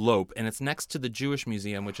slope, and it's next to the Jewish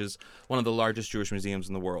Museum, which is one of the largest Jewish museums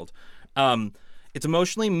in the world. It's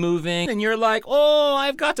emotionally moving, and you're like, oh,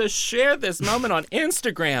 I've got to share this moment on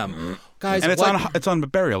Instagram. Guys, And it's on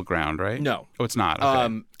burial ground, right? No. Oh, it's not.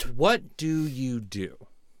 Okay. What do you do?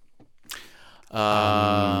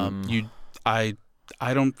 I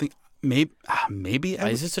don't think maybe I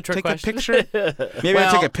Is this a trick take question? a picture. Maybe I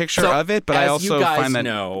take a picture so of it, but I as also you guys find that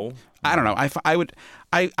know, I don't know.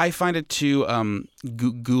 I find it too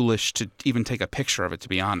ghoulish to even take a picture of it. To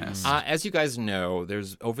be honest, as you guys know,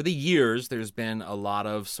 over the years there's been a lot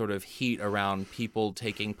of sort of heat around people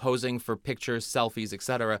posing for pictures, selfies,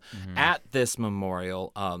 etc. At this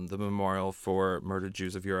memorial, the Memorial for Murdered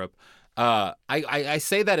Jews of Europe. I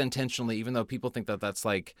say that intentionally, even though people think that that's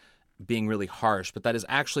like being really harsh, but that is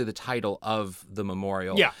actually the title of the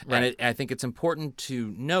memorial. Yeah, right. And I think it's important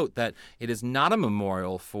to note that it is not a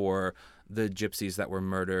memorial for the gypsies that were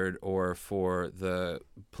murdered or for the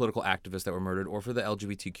political activists that were murdered or for the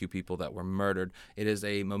LGBTQ people that were murdered. It is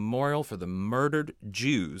a memorial for the murdered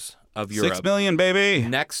Jews of Europe. 6 million, baby.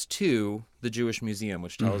 Next to the Jewish Museum,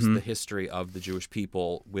 which tells the history of the Jewish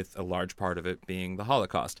people, with a large part of it being the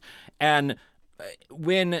Holocaust. And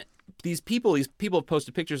when these people have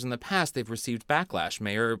posted pictures in the past, they've received backlash.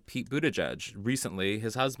 Mayor Pete Buttigieg recently,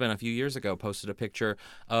 his husband a few years ago, posted a picture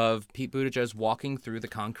of Pete Buttigieg walking through the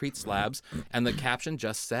concrete slabs, and the caption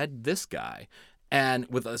just said, "This guy," and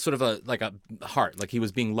with a sort of a heart, like he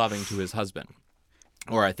was being loving to his husband.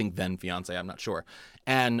 Or I think then fiance, I'm not sure.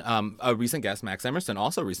 And a recent guest, Max Emerson,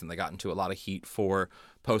 also recently got into a lot of heat for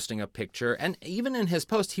posting a picture. And even in his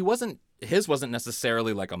post, his wasn't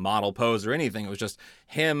necessarily like a model pose or anything. It was just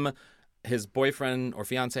him, his boyfriend or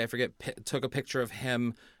fiance, I forget, took a picture of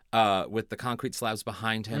him with the concrete slabs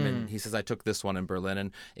behind him. And he says, I took this one in Berlin.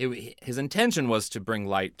 And his intention was to bring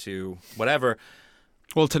light to whatever.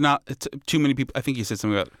 Well, too many people. I think you said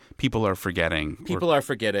something about people are forgetting. People are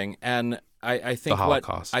forgetting, and I think the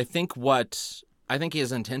Holocaust. I think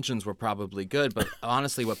his intentions were probably good, but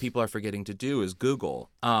honestly, what people are forgetting to do is Google.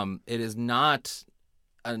 It is not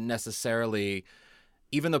necessarily,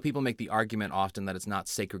 even though people make the argument often that it's not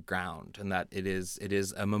sacred ground and that it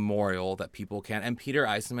is a memorial that people can. And Peter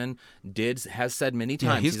Eisenman has said many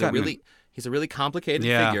times he's a really complicated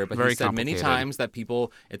figure, but he said many times that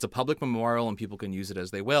it's a public memorial and people can use it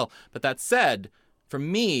as they will. But that said, for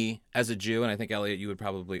me as a Jew, and I think Elliot, you would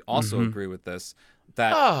probably also agree with this,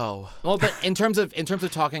 that but in terms of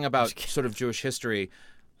talking about sort of Jewish history,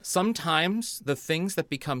 sometimes the things that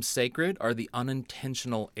become sacred are the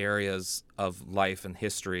unintentional areas of life and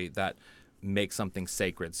history that make something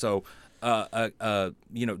sacred. So, Dachau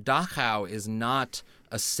is not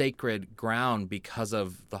a sacred ground because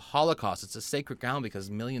of the Holocaust. It's a sacred ground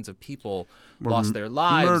because millions of people lost their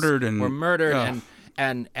lives, were murdered,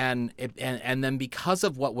 and then because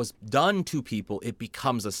of what was done to people, it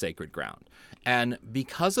becomes a sacred ground. And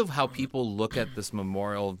because of how people look at this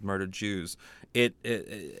memorial of murdered Jews,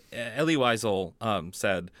 Elie Wiesel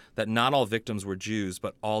said that not all victims were Jews,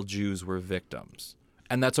 but all Jews were victims.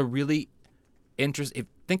 And that's a really interesting.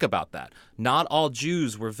 Think about that. Not all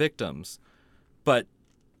Jews were victims, but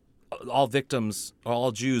all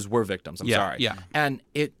Jews were victims. I'm sorry. Yeah. And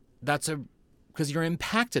because you're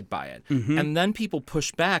impacted by it. Mm-hmm. And then people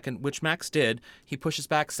push back, and which Max did. He pushes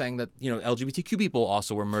back saying that, LGBTQ people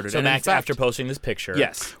also were murdered. So and Max, in fact, after posting this picture,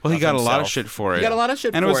 yes, Well, he got a lot of himself. shit for it. He got a lot of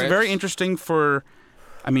shit and for it was it. very interesting for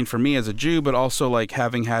me as a Jew, but also like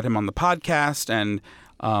having had him on the podcast and.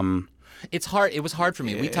 It's hard. It was hard for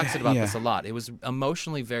me. We texted about Yeah. this a lot. It was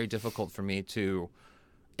emotionally very difficult for me to.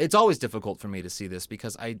 It's always difficult for me to see this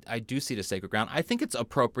because I do see it as sacred ground. I think it's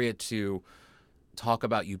appropriate to talk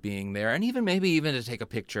about you being there, and maybe even to take a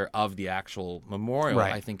picture of the actual memorial.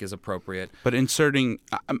 Right. I think is appropriate. But inserting,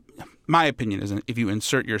 my opinion is, if you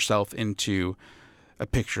insert yourself into a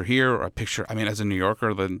picture here or a picture, as a New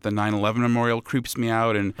Yorker, the 9/11 memorial creeps me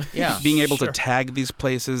out, and Yeah, being able sure. to tag these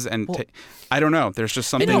places and I don't know. There's just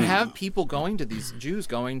something. And you have people going to these Jews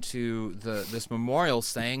going to this memorial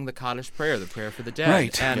saying the Kaddish prayer, the prayer for the dead.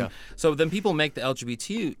 Right. And so then people make the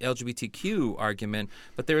LGBTQ argument,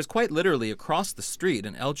 but there is quite literally across the street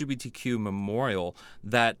an LGBTQ memorial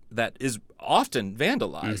that is often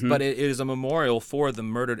vandalized, but it is a memorial for the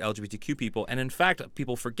murdered LGBTQ people. And in fact,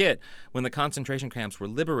 people forget when the concentration camps were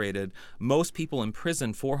liberated, most people in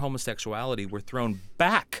prison for homosexuality were thrown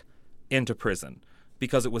back into prison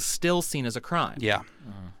because it was still seen as a crime. Yeah.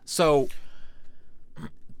 So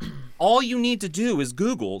all you need to do is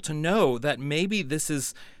Google to know that maybe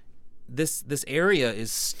this area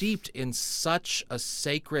is steeped in such a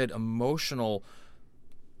sacred, emotional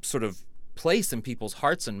sort of place in people's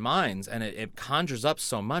hearts and minds, and it conjures up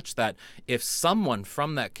so much that if someone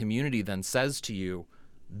from that community then says to you,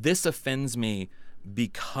 this offends me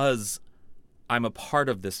because I'm a part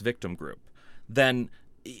of this victim group, then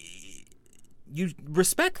you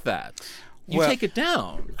respect that. You take it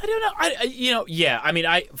down. I don't know.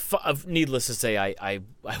 Needless to say, I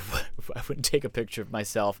wouldn't take a picture of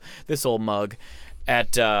myself, this old mug,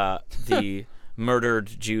 at the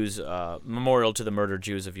murdered Jews memorial to the murdered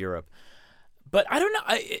Jews of Europe. But I don't know.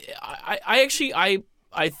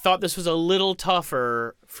 I thought this was a little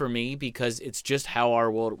tougher for me because it's just how our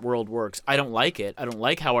world works. I don't like it. I don't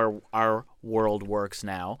like how our world works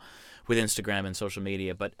now with Instagram and social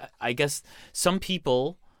media. But I guess some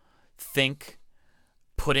people think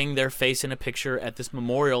putting their face in a picture at this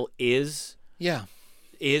memorial is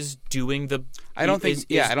doing the. I don't think.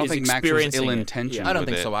 I don't think Max was ill-intentioned. I don't with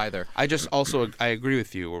think it. so either. I just also I agree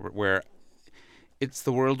with you where it's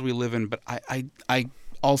the world we live in, but I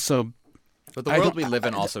also. But the world we live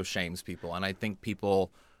in also shames people, and I think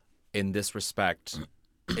people, in this respect,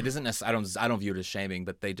 it isn't. I don't view it as shaming,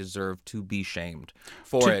 but they deserve to be shamed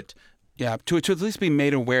for it. Yeah, to at least be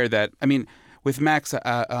made aware that with Max,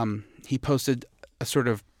 he posted a sort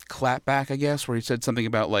of clapback, I guess, where he said something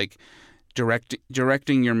about like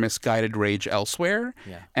directing your misguided rage elsewhere.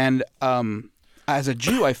 Yeah. And as a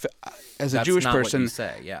Jew, as a That's Jewish not person, what you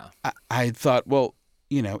say. Yeah. I thought, well,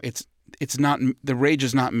 it's not, the rage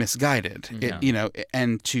is not misguided.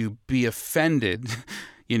 And to be offended,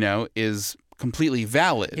 is completely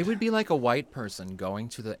valid. It would be like a white person going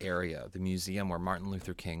to the museum where Martin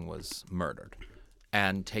Luther King was murdered,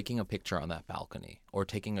 and taking a picture on that balcony or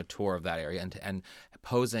taking a tour of that area and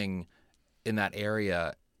posing in that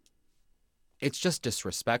area. It's just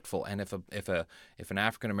disrespectful. And if an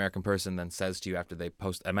African American person then says to you after they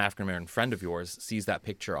post, an African American friend of yours sees that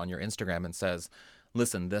picture on your Instagram and says,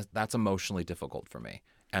 "Listen, that's emotionally difficult for me,"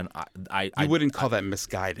 and I wouldn't call that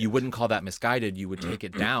misguided. You wouldn't call that misguided. You would take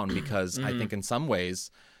it down because I think in some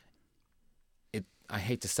ways, I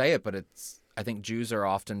hate to say it, but I think Jews are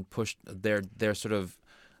often pushed. They're sort of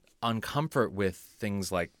uncomfort with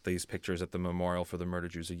things like these pictures at the memorial for the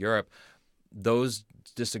murdered Jews of Europe. Those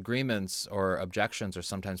disagreements or objections are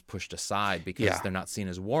sometimes pushed aside because they're not seen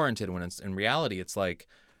as warranted, when in reality it's like,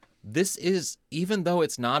 this is, even though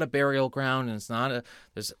it's not a burial ground and it's not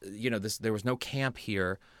there was no camp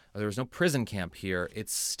here, or there was no prison camp here, it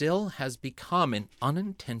still has become an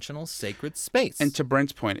unintentional sacred space. And to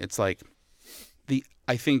Brent's point, it's like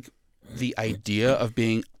I think the idea of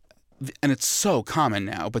being, and it's so common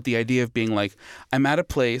now, but the idea of being like, I'm at a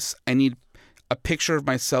place, I need a picture of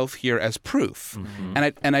myself here as proof. Mm-hmm.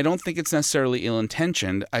 And I don't think it's necessarily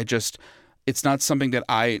ill-intentioned. It's not something that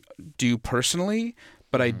I do personally,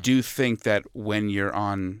 But I do think that when you're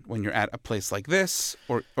at a place like this,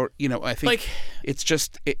 or I think Like- it's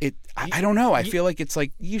just I don't know. I feel like it's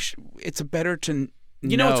like it's better to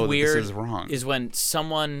know what's that weird this is wrong. is when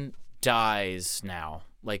someone dies now,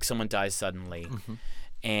 like someone dies suddenly,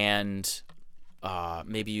 and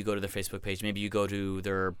maybe you go to their Facebook page, maybe you go to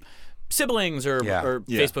their siblings or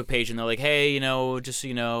Facebook page, and they're like, hey, just so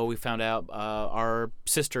you know, we found out our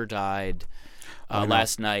sister died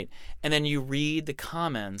last night, and then you read the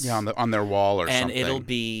comments, on their wall or and something, it'll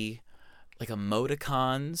be like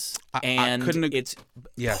emoticons, I and couldn't it's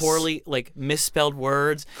yes. poorly like misspelled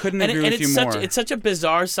words. Couldn't and agree with it's you more. It's such a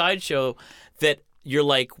bizarre sideshow that you're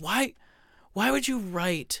like, why would you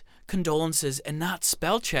write condolences and not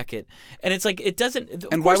spell check it? And it's like it doesn't.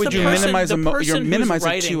 And why would you minimize you're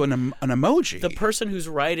minimizing it to an emoji? The person who's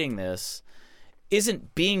writing this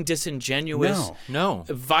isn't being disingenuous. No.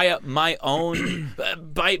 Via my own,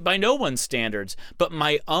 by no one's standards, but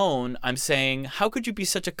my own, I'm saying, how could you be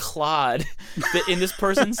such a clod that in this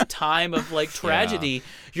person's time of like tragedy,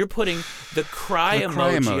 you're putting the cry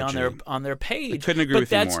emoji on their page? I couldn't agree but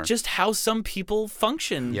with you that's more. just how some people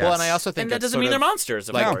function. Yes. Well, and I also think And that that's doesn't mean sort they're of monsters,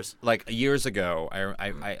 of course. Like years ago,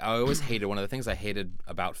 I always hated, one of the things I hated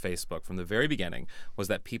about Facebook from the very beginning was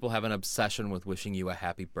that people have an obsession with wishing you a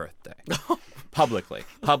happy birthday.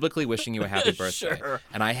 Publicly wishing you a happy birthday. Sure.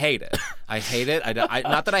 And I hate it. I hate it.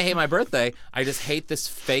 Not that I hate my birthday. I just hate this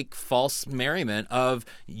fake, false merriment of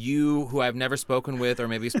you who I've never spoken with or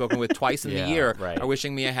maybe spoken with twice in the year are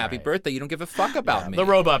wishing me a happy birthday. You don't give a fuck about me. The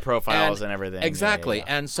robot profiles and everything. Exactly. Yeah.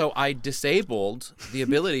 And so I disabled the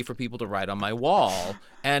ability for people to write on my wall.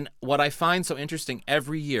 And what I find so interesting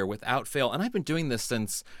every year without fail, and I've been doing this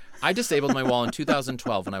since I disabled my wall in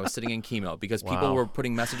 2012 when I was sitting in chemo because people were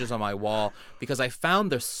putting messages on my wall because I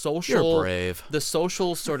found the social You're brave. the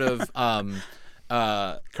social sort of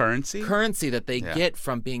currency that they get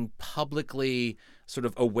from being publicly sort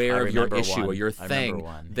of aware of your issue or your thing.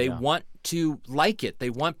 They want to like it.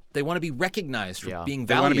 They want to be recognized for being valiant.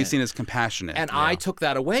 They want to be seen as compassionate. And I took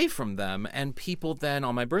that away from them, and people then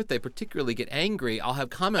on my birthday particularly get angry. I'll have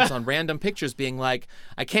comments on random pictures being like,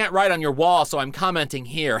 I can't write on your wall, so I'm commenting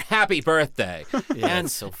here, happy birthday. And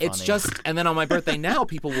it's so funny. it's just, and then on my birthday now,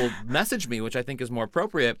 people will message me, which I think is more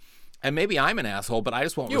appropriate. And maybe I'm an asshole, but I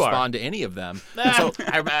just won't respond to any of them. And so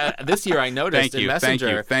this year I noticed in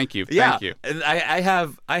Messenger. Thank you. And I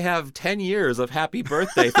have 10 years of happy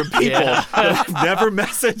birthday from people that I've never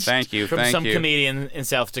messaged. Thank you. From some comedian in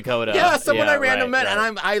South Dakota. Yeah, someone I random met,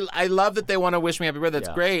 right. and I love that they want to wish me happy birthday.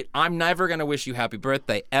 That's great. I'm never gonna wish you happy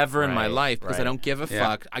birthday ever in my life because I don't give a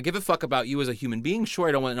fuck. I give a fuck about you as a human being. Sure,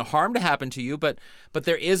 I don't want no harm to happen to you, but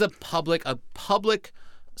there is a public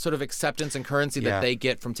sort of acceptance and currency that they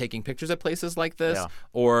get from taking pictures at places like this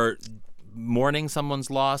or mourning someone's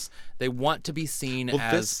loss. They want to be seen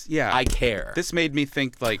as I care. This made me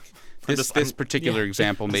think like this particular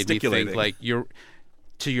example made me think like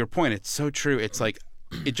to your point, it's so true. It's like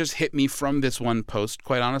it just hit me from this one post,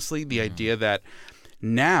 quite honestly, the idea that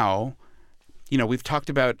now we've talked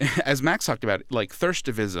about, as Max talked about, like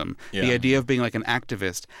thirstivism, the idea of being like an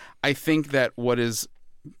activist. I think that what is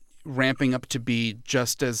ramping up to be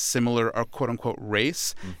just as similar a quote-unquote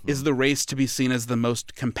race is the race to be seen as the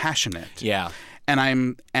most compassionate. Yeah. And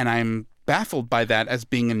I'm baffled by that as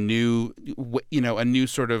being a new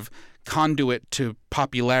sort of conduit to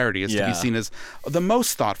popularity is to be seen as the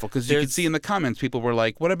most thoughtful, because you could see in the comments people were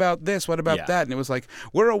like, what about this, what about that, and it was like,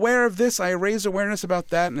 we're aware of this, I raised awareness about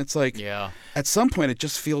that, and it's like at some point it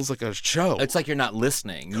just feels like a show. It's like you're not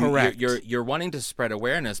listening. Correct. You're wanting to spread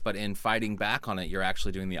awareness, but in fighting back on it you're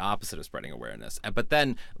actually doing the opposite of spreading awareness. But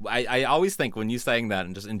then I always think when you saying that,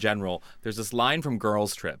 and just in general, there's this line from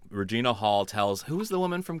Girls Trip. Regina Hall tells, who's the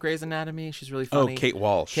woman from Grey's Anatomy? She's really funny. Kate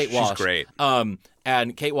Walsh. She's great.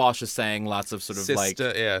 And Kate Walsh is saying lots of sort of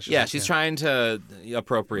she's trying to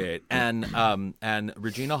appropriate. And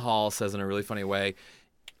Regina Hall says in a really funny way,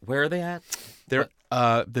 where are they at? They're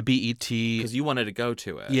the BET. Because you wanted to go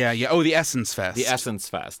to it. Yeah. Oh, the Essence Fest. The Essence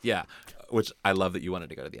Fest, yeah. Which I love that you wanted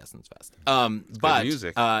to go to the Essence Fest. But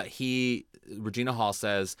music. Regina Hall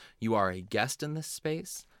says, you are a guest in this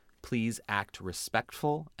space. Please act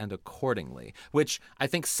respectful and accordingly, which I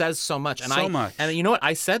think says so much. And And you know what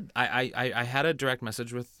I said? I had a direct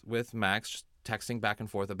message with Max, just texting back and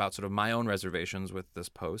forth about sort of my own reservations with this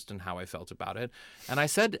post and how I felt about it. And I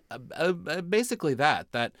said basically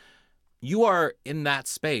that you are in that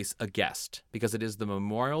space a guest because it is the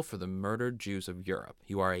memorial for the murdered Jews of Europe.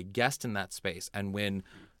 You are a guest in that space. And when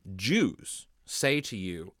Jews say to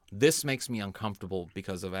you, this makes me uncomfortable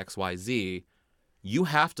because of XYZ, you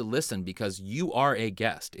have to listen because you are a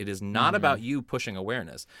guest. It is not about you pushing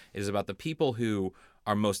awareness. It is about the people who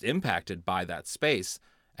are most impacted by that space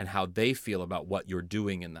and how they feel about what you're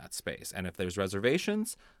doing in that space. And if there's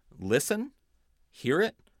reservations, listen, hear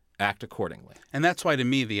it, act accordingly. And that's why, to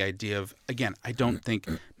me, the idea of, again, I don't think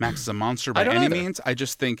Max is a monster by don't any either. means. I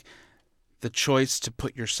just think the choice to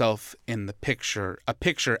put yourself in the picture, a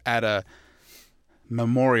picture at a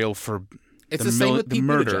memorial for It's the same with the Pete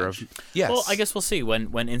murder Buttigieg. of. Yes. Well, I guess we'll see when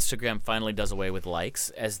Instagram finally does away with likes,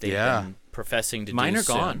 as they've been professing to Mine do are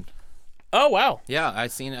soon. gone. Oh wow! Yeah,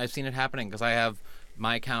 I've seen it happening because I have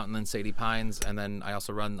my account and then Sadie Pines, and then I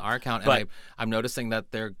also run our account, and But- I'm noticing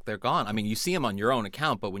that they're gone. I mean, you see them on your own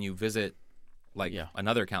account, but when you visit like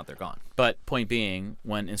another account, they're gone. But point being,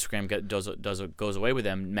 when Instagram goes away with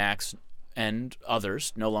them, Max and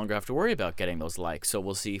others no longer have to worry about getting those likes. So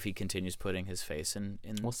we'll see if he continues putting his face in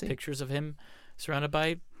We'll see. pictures of him surrounded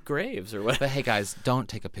by graves or what. But hey, guys, don't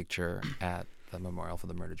take a picture at the Memorial for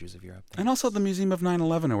the Murder Jews of Europe. And also the Museum of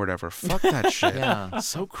 9/11 or whatever. Fuck that shit. Yeah.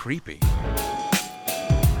 So creepy.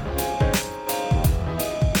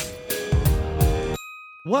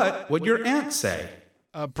 What would your aunt say?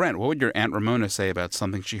 Brent, what would your Aunt Ramona say about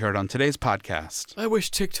something she heard on today's podcast? I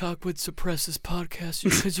wish TikTok would suppress this podcast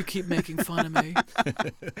because you keep making fun of me.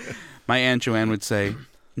 My Aunt Joanne would say,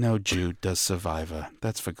 no Jew does survivor.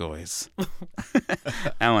 That's for goys.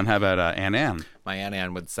 Alan, how about Aunt Ann? My Aunt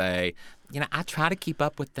Ann would say, I try to keep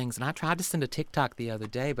up with things, and I tried to send a TikTok the other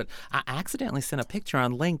day, but I accidentally sent a picture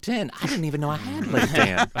on LinkedIn. I didn't even know I had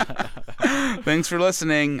LinkedIn. Thanks for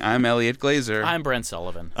listening. I'm Elliot Glazer. I'm Brent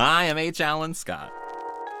Sullivan. I am H. Alan Scott.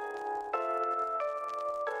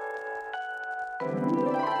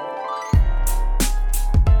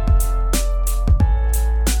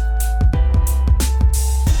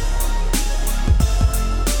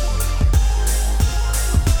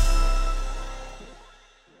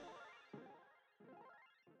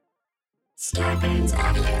 Starburns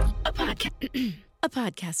Audio, a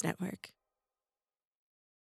podcast network.